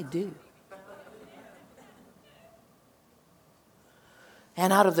 Well, I do.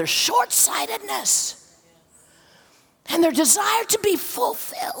 And out of their short-sightedness, and their desire to be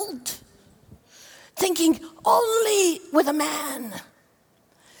fulfilled, thinking only with a man,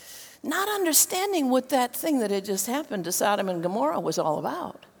 not understanding what that thing that had just happened to Sodom and Gomorrah was all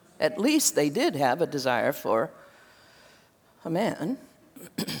about. At least they did have a desire for a man.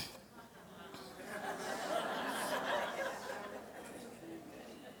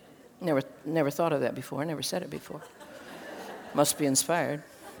 Never thought of that before, never said it before. Must be inspired.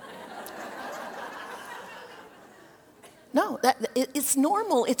 No, it's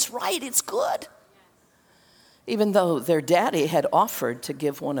normal, it's right, it's good. Even though their daddy had offered to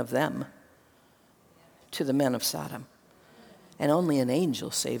give one of them to the men of Sodom. And only an angel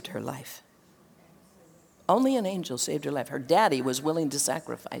saved her life. Only an angel saved her life. Her daddy was willing to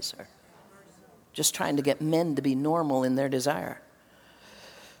sacrifice her. Just trying to get men to be normal in their desire.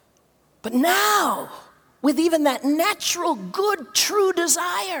 But now, with even that natural, good, true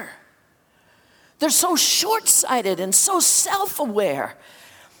desire, they're so short-sighted and so self-aware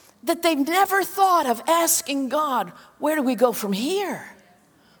that they've never thought of asking God, where do we go from here?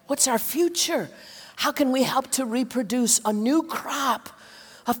 What's our future? How can we help to reproduce a new crop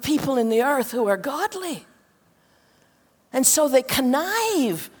of people in the earth who are godly? And so they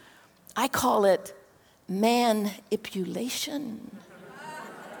connive. I call it manipulation.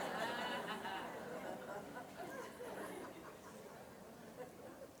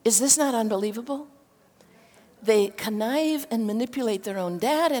 Is this not unbelievable? They connive and manipulate their own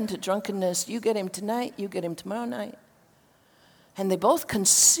dad into drunkenness. You get him tonight, you get him tomorrow night. And they both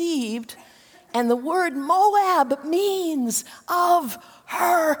conceived, and the word Moab means of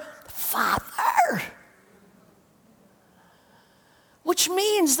her father. Which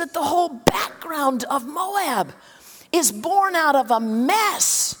means that the whole background of Moab is born out of a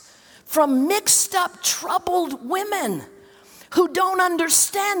mess from mixed up, troubled women who don't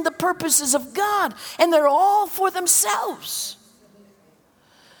understand the purposes of God, and they're all for themselves.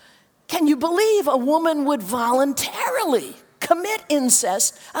 Can you believe a woman would voluntarily commit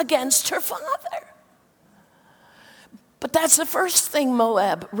incest against her father? But that's the first thing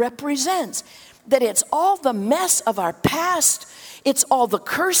Moab represents, that it's all the mess of our past, it's all the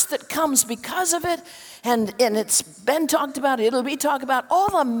curse that comes because of it, and it's been talked about, it'll be talked about, all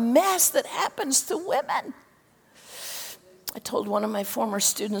the mess that happens to women. I told one of my former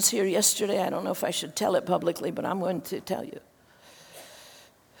students here yesterday, I don't know if I should tell it publicly, but I'm going to tell you.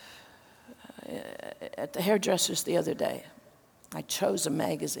 At the hairdresser's the other day, I chose a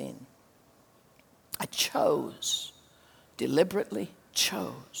magazine. Deliberately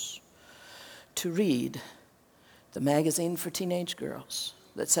chose to read the magazine for teenage girls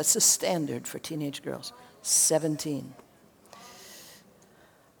that sets a standard for teenage girls, 17.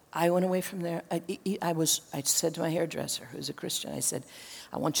 I went away from there. I said to my hairdresser, who's a Christian, I said,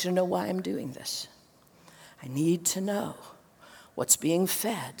 I want you to know why I'm doing this. I need to know what's being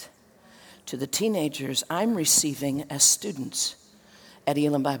fed to the teenagers I'm receiving as students at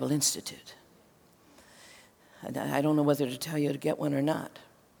Elam Bible Institute. I don't know whether to tell you to get one or not.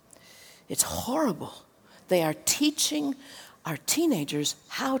 It's horrible. They are teaching our teenagers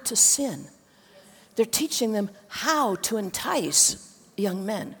how to sin. They're teaching them how to entice young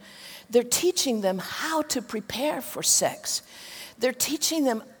men. They're teaching them how to prepare for sex. They're teaching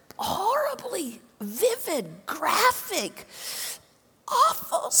them horribly vivid, graphic,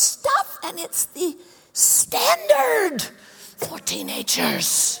 awful stuff, and it's the standard for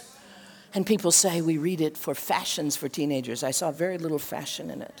teenagers. And people say we read it for fashions for teenagers. I saw very little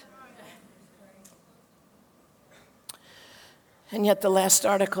fashion in it. And yet the last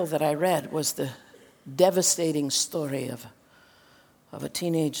article that I read was the devastating story of a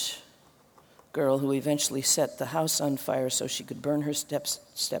teenage girl who eventually set the house on fire so she could burn her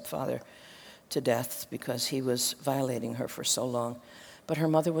stepfather to death because he was violating her for so long. But her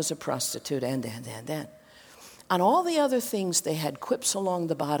mother was a prostitute, and. On all the other things, they had quips along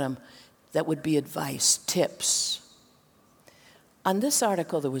the bottom that would be advice, tips. On this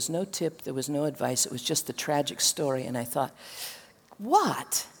article, there was no tip, there was no advice, it was just the tragic story. And I thought,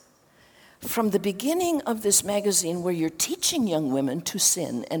 what? From the beginning of this magazine where you're teaching young women to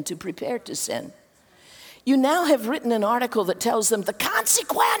sin and to prepare to sin, you now have written an article that tells them the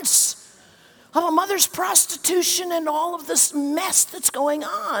consequence of a mother's prostitution and all of this mess that's going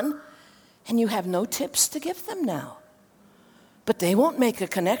on, and you have no tips to give them now. But they won't make a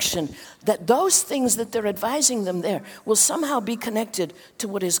connection that those things that they're advising them there will somehow be connected to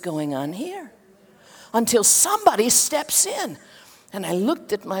what is going on here until somebody steps in. And I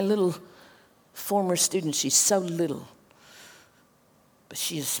looked at my little former student. She's so little, but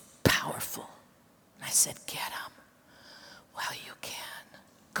she is powerful. And I said, get them while you can.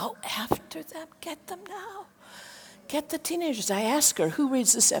 Go after them. Get them now. get the teenagers. I asked her, who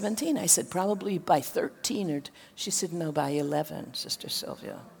reads the 17? I said, probably by 13. She said, no, by 11, Sister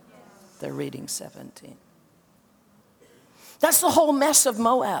Sylvia. They're reading 17. That's the whole mess of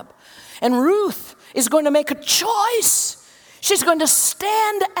Moab. And Ruth is going to make a choice. She's going to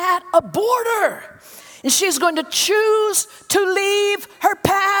stand at a border. And she's going to choose to leave her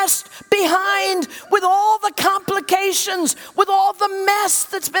past behind with all the complications, with all the mess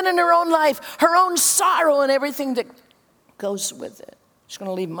that's been in her own life, her own sorrow and everything that goes with it. She's going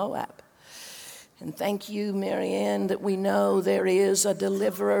to leave Moab. And thank you, Marianne, that we know there is a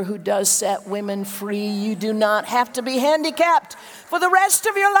deliverer who does set women free. You do not have to be handicapped for the rest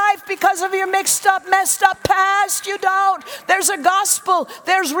of your life because of your mixed up, messed up past. You don't. There's a gospel,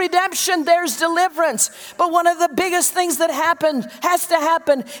 there's redemption, there's deliverance. But one of the biggest things that has to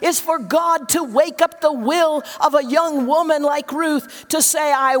happen is for God to wake up the will of a young woman like Ruth to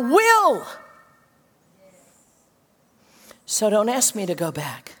say, I will. So don't ask me to go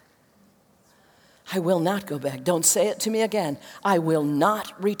back. I will not go back. Don't say it to me again. I will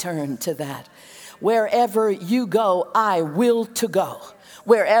not return to that. Wherever you go, I will to go.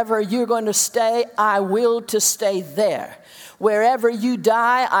 Wherever you're going to stay, I will to stay there. Wherever you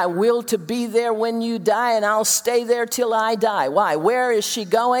die, I will to be there when you die, and I'll stay there till I die. Why? Where is she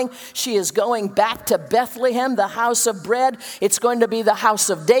going? She is going back to Bethlehem, the house of bread. It's going to be the house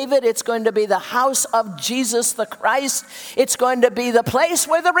of David. It's going to be the house of Jesus the Christ. It's going to be the place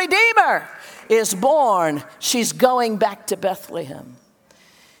where the Redeemer is born. She's going back to Bethlehem.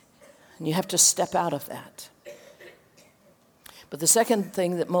 And you have to step out of that. But the second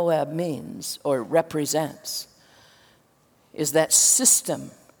thing that Moab means or represents is that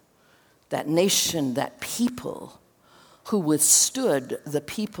system, that nation, that people who withstood the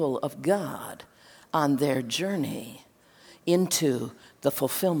people of God on their journey into the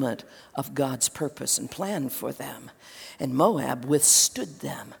fulfillment of God's purpose and plan for them. And Moab withstood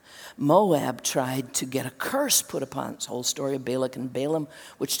them. Moab tried to get a curse put upon this whole story of Balak and Balaam,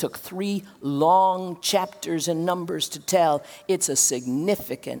 which took 3 long chapters and Numbers to tell. It's a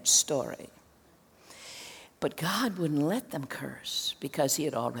significant story. But God wouldn't let them curse because he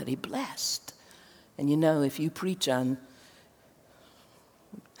had already blessed. And you know, if you preach on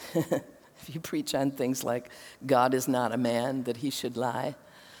things like God is not a man that he should lie,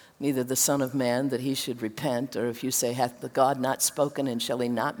 neither the Son of Man that he should repent, or if you say, hath the God not spoken and shall he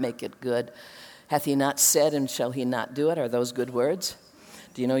not make it good? Hath he not said and shall he not do it? Are those good words?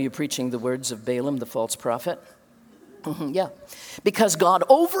 Do you know you're preaching the words of Balaam, the false prophet? Yeah. Because God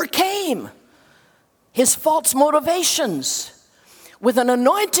overcame his false motivations with an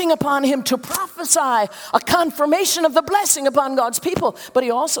anointing upon him to prophesy a confirmation of the blessing upon God's people. But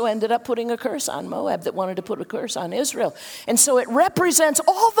he also ended up putting a curse on Moab that wanted to put a curse on Israel. And so it represents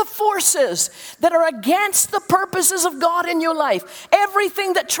all the forces that are against the purposes of God in your life.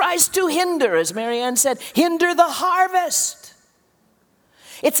 Everything that tries to hinder, as Marianne said, hinder the harvest.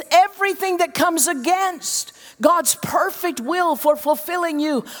 It's everything that comes against God's perfect will for fulfilling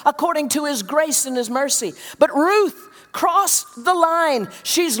you according to his grace and his mercy. But Ruth crossed the line.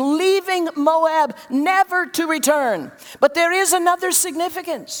 She's leaving Moab, never to return. But there is another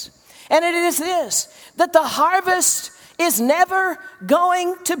significance, and it is this, that the harvest is never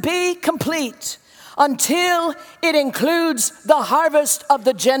going to be complete until it includes the harvest of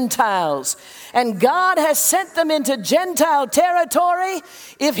the Gentiles. And God has sent them into Gentile territory.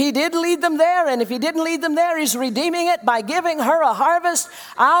 If he did lead them there, and if he didn't lead them there, he's redeeming it by giving her a harvest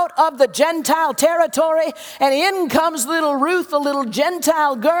out of the Gentile territory. And in comes little Ruth, a little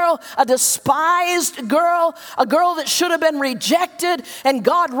Gentile girl, a despised girl, a girl that should have been rejected. And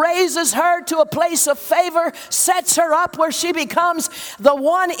God raises her to a place of favor, sets her up where she becomes the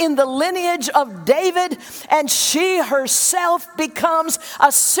one in the lineage of David. And she herself becomes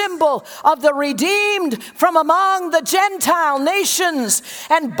a symbol of the redeemed from among the Gentile nations.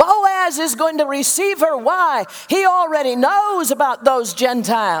 And Boaz is going to receive her. Why? He already knows about those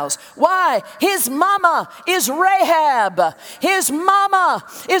Gentiles. Why? His mama is Rahab. His mama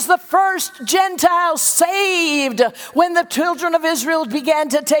is the first Gentile saved when the children of Israel began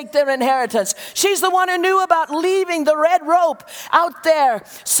to take their inheritance. She's the one who knew about leaving the red rope out there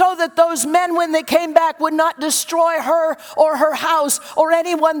so that those men, when they came back, would not destroy her or her house or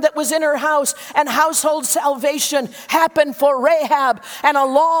anyone that was in her house. And household salvation happened for Rahab. And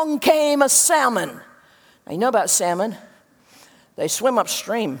along came a salmon. Now, you know about salmon? They swim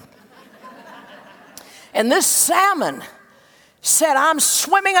upstream. And this salmon said, I'm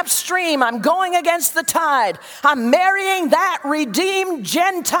swimming upstream. I'm going against the tide. I'm marrying that redeemed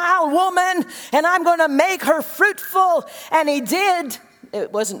Gentile woman, and I'm going to make her fruitful. And he did.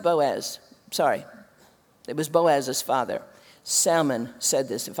 It wasn't Boaz. Sorry. It was Boaz's father. Salmon said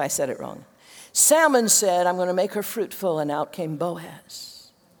this, if I said it wrong. Salmon said, I'm going to make her fruitful, and out came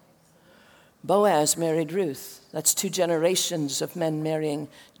Boaz. Boaz married Ruth. That's 2 generations of men marrying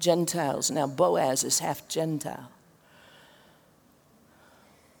Gentiles. Now Boaz is half Gentile.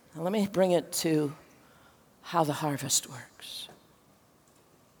 Now let me bring it to how the harvest works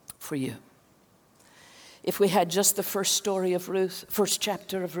for you. If we had just the first story of Ruth, first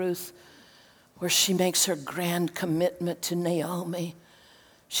chapter of Ruth, where she makes her grand commitment to Naomi,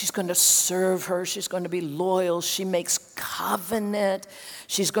 she's going to serve her. She's going to be loyal. She makes covenant.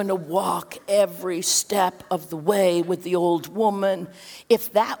 She's going to walk every step of the way with the old woman.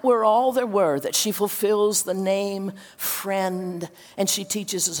 If that were all there were, that she fulfills the name friend and she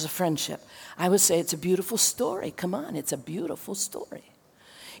teaches us a friendship, I would say it's a beautiful story. Come on, it's a beautiful story.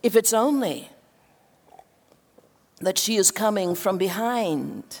 If it's only that she is coming from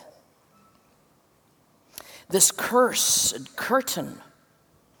behind this cursed curtain,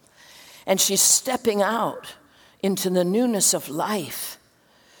 and she's stepping out into the newness of life,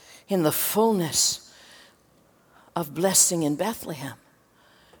 in the fullness of blessing in Bethlehem,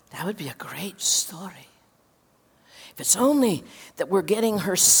 that would be a great story. If it's only that we're getting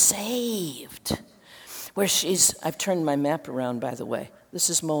her saved, where I've turned my map around, by the way. This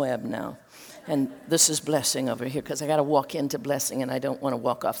is Moab now, and this is blessing over here, because I got to walk into blessing, and I don't want to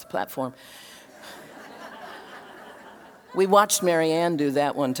walk off the platform. We watched Mary Ann do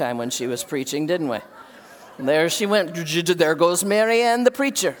that one time when she was preaching, didn't we? There she went. There goes Mary Ann, the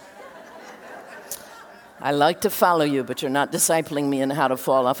preacher. I like to follow you, but you're not discipling me in how to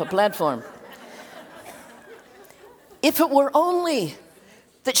fall off a platform. If it were only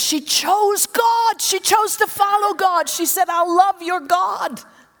that she chose God, she chose to follow God. She said, I'll love your God.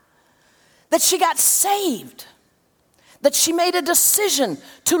 That she got saved. That she made a decision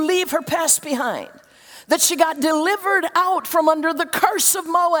to leave her past behind. That she got delivered out from under the curse of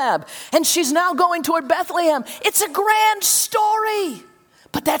Moab, and she's now going toward Bethlehem. It's a grand story,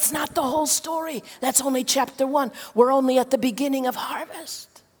 but that's not the whole story. That's only chapter 1. We're only at the beginning of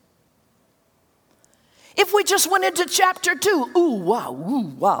harvest. If we just went into chapter 2, ooh, wow,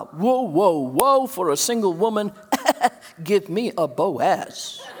 whoa, whoa, whoa, for a single woman, give me a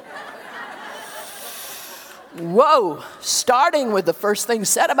Boaz. Whoa, starting with the first thing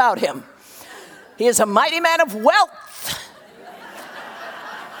said about him. He is a mighty man of wealth.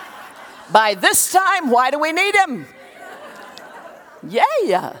 By this time, why do we need him?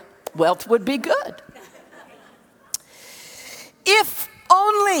 Yeah, wealth would be good. If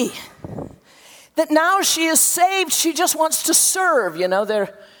only that now she is saved, she just wants to serve. You know,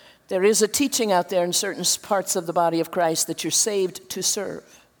 there is a teaching out there in certain parts of the body of Christ that you're saved to serve.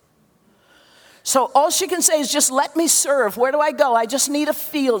 So all she can say is just let me serve. Where do I go? I just need a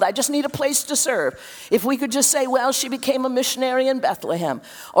field. I just need a place to serve. If we could just say, well, she became a missionary in Bethlehem,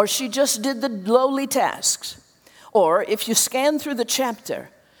 or she just did the lowly tasks. Or if you scan through the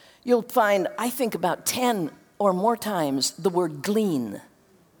chapter, you'll find, I think, about 10 or more times the word glean.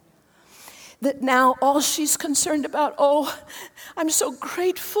 That now all she's concerned about, I'm so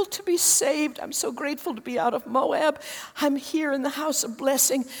grateful to be saved. I'm so grateful to be out of Moab. I'm here in the house of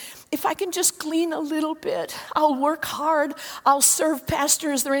blessing. If I can just glean a little bit, I'll work hard. I'll serve.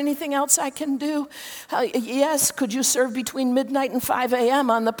 Pastor, is there anything else I can do? Yes, could you serve between midnight and 5 a.m.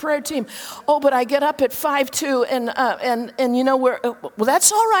 on the prayer team? Oh, but I get up at 5 too, and you know, well,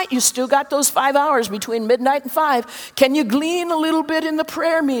 that's all right. You still got those 5 hours between midnight and 5. Can you glean a little bit in the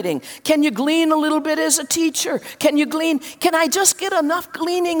prayer meeting? Can you glean a little bit as a teacher? Can I just get enough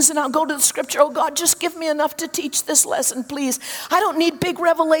gleanings and I'll go to the scripture? Oh, God, just give me enough to teach this lesson, please. I don't need big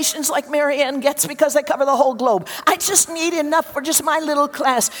revelations like Mary Ann gets because they cover the whole globe. I just need enough for just my little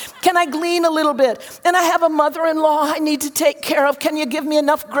class. Can I glean a little bit? And I have a mother-in-law I need to take care of. Can you give me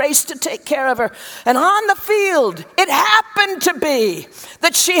enough grace to take care of her? And on the field, it happened to be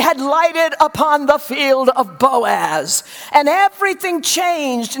that she had lighted upon the field of Boaz. And everything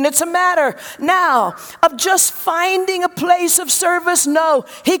changed. And it's a matter now of just finding a place of service. No,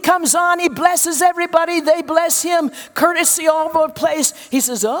 he comes on, he blesses everybody, they bless him, courtesy all over the place. He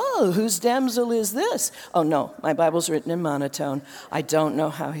says, whose damsel is this? Oh no, my Bible's written in monotone. I don't know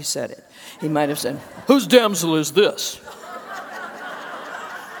how he said it. He might have said, whose damsel is this?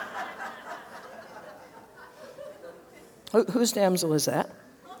 Whose damsel is that?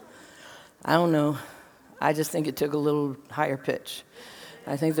 I don't know. I just think it took a little higher pitch.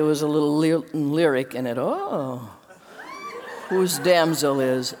 I think there was a little lyric in it. Oh, whose damsel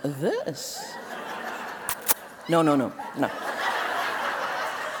is this? No.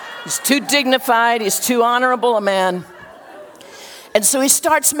 He's too dignified. He's too honorable a man. And so he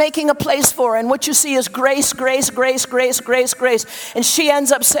starts making a place for her. And what you see is grace, grace, grace, grace, grace, grace. And she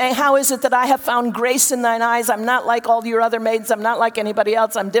ends up saying, how is it that I have found grace in thine eyes? I'm not like all your other maids. I'm not like anybody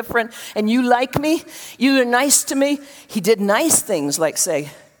else. I'm different. And you like me? You are nice to me? He did nice things like say,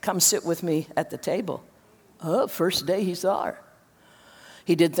 come sit with me at the table. Oh, first day he saw her.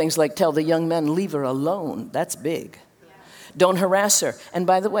 He did things like tell the young men, leave her alone. That's big. Don't harass her. And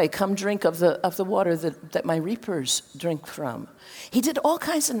by the way, come drink of the water that my reapers drink from. He did all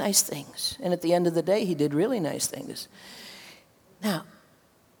kinds of nice things. And at the end of the day, he did really nice things. Now,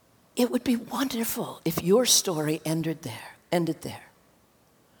 it would be wonderful if your story ended there.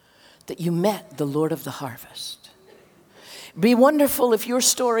 That you met the Lord of the harvest. It'd be wonderful if your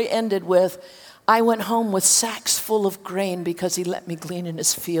story ended with, I went home with sacks full of grain because he let me glean in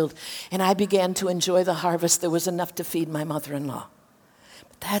his field. And I began to enjoy the harvest. There was enough to feed my mother-in-law.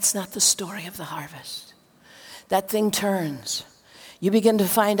 But that's not the story of the harvest. That thing turns. You begin to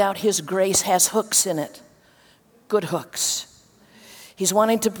find out his grace has hooks in it. Good hooks. He's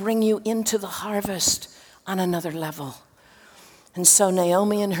wanting to bring you into the harvest on another level. And so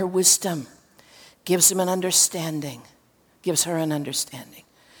Naomi in her wisdom gives her an understanding.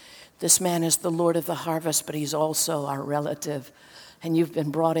 This man is the Lord of the harvest, but he's also our relative. And you've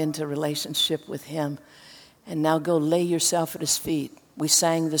been brought into relationship with him. And now go lay yourself at his feet. We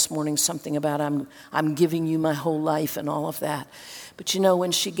sang this morning something about I'm giving you my whole life and all of that. But you know,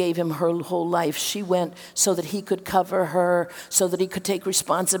 when she gave him her whole life, she went so that he could cover her, so that he could take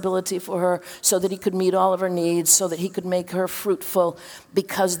responsibility for her, so that he could meet all of her needs, so that he could make her fruitful,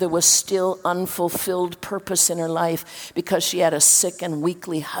 because there was still unfulfilled purpose in her life, because she had a sick and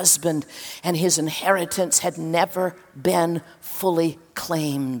weakly husband, and his inheritance had never been fully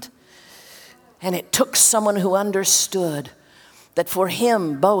claimed. And it took someone who understood that for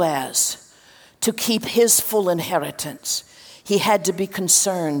him, Boaz, to keep his full inheritance, he had to be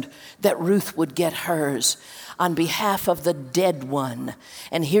concerned that Ruth would get hers on behalf of the dead one.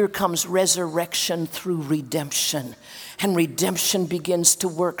 And here comes resurrection through redemption. And redemption begins to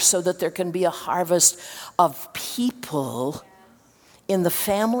work so that there can be a harvest of people in the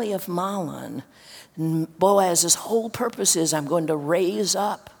family of Mahlon. Boaz's whole purpose is, I'm going to raise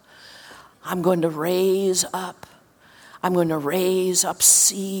up. I'm going to raise up. I'm going to raise up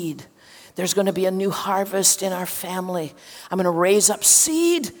seed. There's going to be a new harvest in our family. I'm going to raise up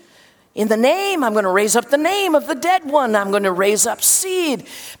seed in the name. I'm going to raise up the name of the dead one. I'm going to raise up seed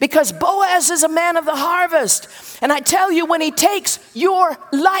because Boaz is a man of the harvest. And I tell you, when he takes your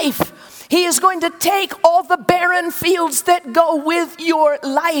life, he is going to take all the barren fields that go with your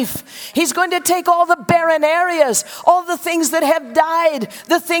life. He's going to take all the barren areas, all the things that have died,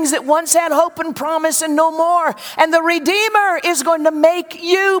 the things that once had hope and promise and no more. And the Redeemer is going to make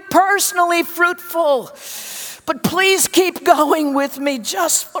you personally fruitful. But please keep going with me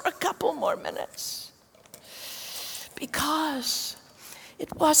just for a couple more minutes. Because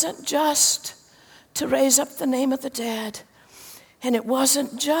it wasn't just to raise up the name of the dead. And it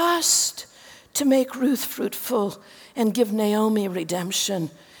wasn't just to make Ruth fruitful and give Naomi redemption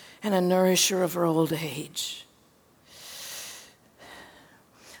and a nourisher of her old age.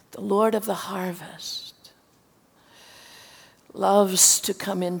 The Lord of the harvest loves to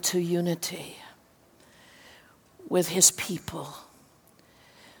come into unity with his people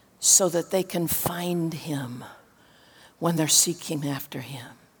so that they can find him when they're seeking after him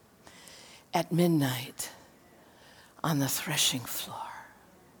at midnight on the threshing floor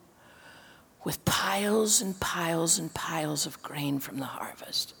with piles and piles and piles of grain from the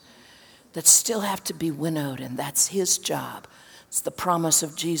harvest that still have to be winnowed, and that's his job. It's the promise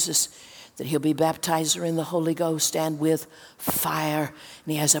of Jesus that he'll be baptizer in the Holy Ghost and with fire.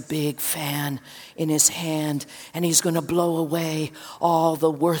 And he has a big fan in his hand, and he's going to blow away all the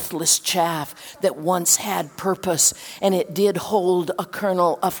worthless chaff that once had purpose, and it did hold a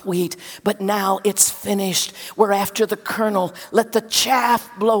kernel of wheat, but now it's finished. We're after the kernel. Let the chaff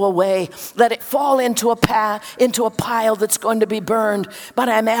blow away. Let it fall into a pile that's going to be burned. But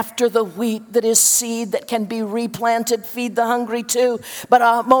I'm after the wheat that is seed that can be replanted, feed the hungry too.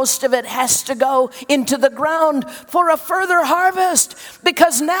 But most of it has to go into the ground for a further harvest,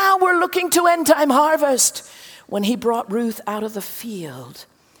 because now we're looking to end time harvest. When he brought Ruth out of the field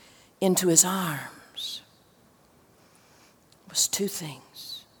into his arms, it was two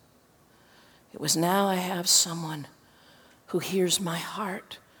things. It was, now I have someone who hears my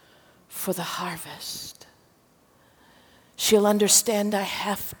heart for the harvest. She'll understand I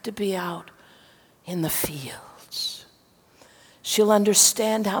have to be out in the fields. She'll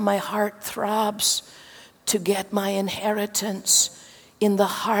understand how my heart throbs to get my inheritance in the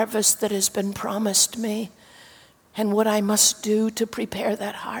harvest that has been promised me. and what I must do to prepare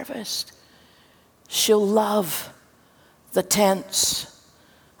that harvest. She'll love the tents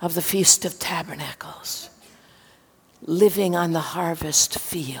of the Feast of Tabernacles, living on the harvest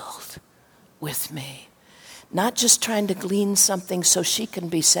field with me. Not just trying to glean something so she can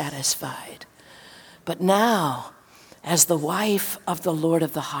be satisfied, but now, as the wife of the Lord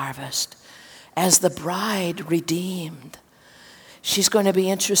of the harvest, as the bride redeemed, she's going to be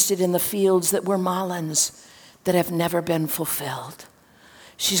interested in the fields that were Mahlon's that have never been fulfilled.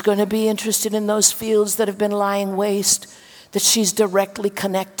 She's going to be interested in those fields that have been lying waste that she's directly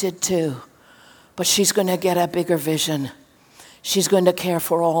connected to. But she's going to get a bigger vision. She's going to care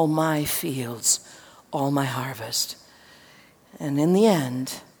for all my fields, all my harvest. And in the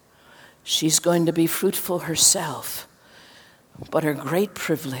end, she's going to be fruitful herself. But her great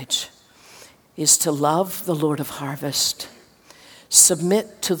privilege is to love the Lord of harvest,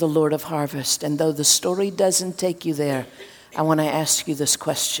 submit to the Lord of harvest. And though the story doesn't take you there, I want to ask you this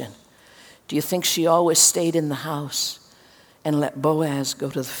question. Do you think she always stayed in the house and let Boaz go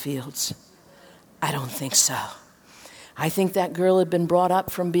to the fields? I don't think so. I think that girl had been brought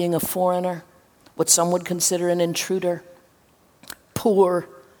up from being a foreigner, what some would consider an intruder, poor,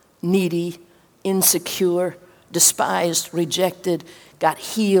 needy, insecure, despised, rejected, got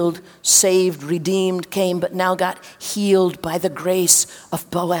healed, saved, redeemed, came, but now got healed by the grace of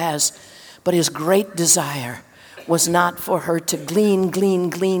Boaz. But his great desire was not for her to glean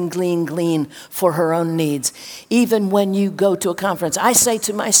for her own needs. Even when you go to a conference, I say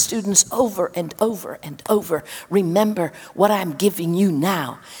to my students over and over and over, remember, what I'm giving you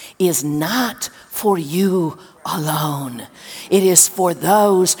now is not for you alone. It is for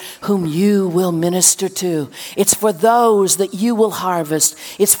those whom you will minister to. It's for those that you will harvest.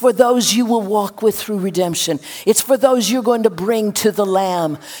 It's for those you will walk with through redemption. It's for those you're going to bring to the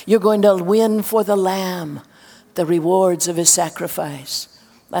Lamb. You're going to win for the Lamb the rewards of his sacrifice.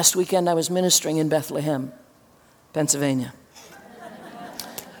 Last weekend I was ministering in Bethlehem, Pennsylvania,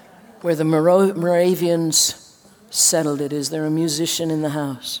 where the Moravians settled it. Is there a musician in the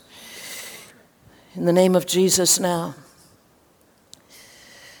house? In the name of Jesus now,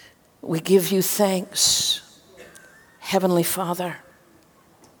 we give you thanks, Heavenly Father,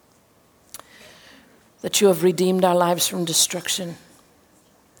 that you have redeemed our lives from destruction,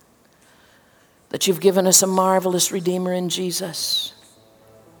 that you've given us a marvelous Redeemer in Jesus.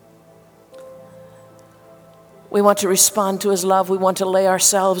 We want to respond to his love. We want to lay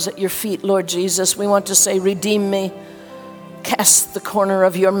ourselves at your feet, Lord Jesus. We want to say, redeem me. Cast the corner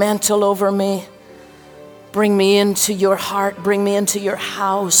of your mantle over me. Bring me into your heart. Bring me into your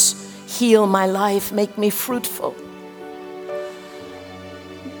house. Heal my life. Make me fruitful.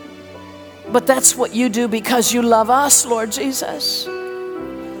 But that's what you do because you love us, Lord Jesus.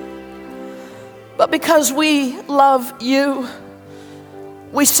 But because we love you,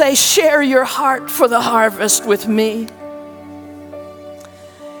 we say, share your heart for the harvest with me.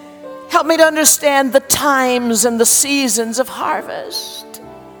 Help me to understand the times and the seasons of harvest.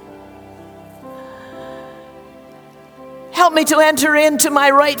 Help me to enter into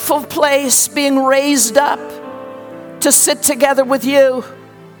my rightful place, being raised up to sit together with you.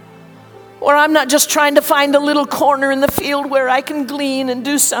 Or I'm not just trying to find a little corner in the field where I can glean and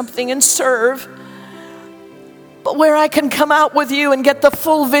do something and serve, but where I can come out with you and get the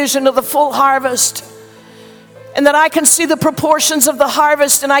full vision of the full harvest. And that I can see the proportions of the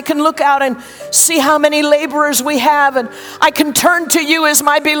harvest, and I can look out and see how many laborers we have, and I can turn to you as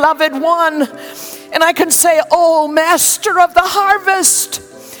my beloved one, and I can say, oh, Master of the harvest,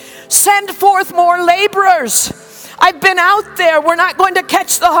 send forth more laborers. I've been out there. We're not going to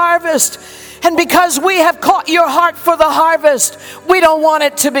catch the harvest. And because we have caught your heart for the harvest, we don't want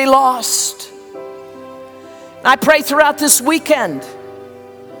it to be lost. I pray throughout this weekend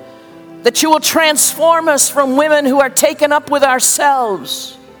that you will transform us from women who are taken up with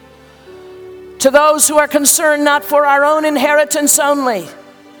ourselves to those who are concerned not for our own inheritance only,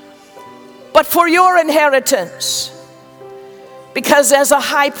 but for your inheritance. Because as a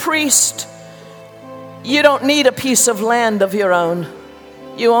high priest, you don't need a piece of land of your own.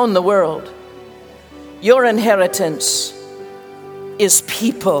 You own the world. Your inheritance is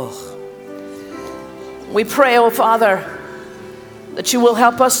people. We pray, oh Father, that you will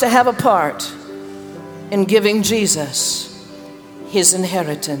help us to have a part in giving Jesus his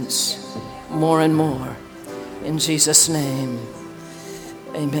inheritance more and more. In Jesus' name,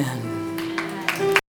 amen.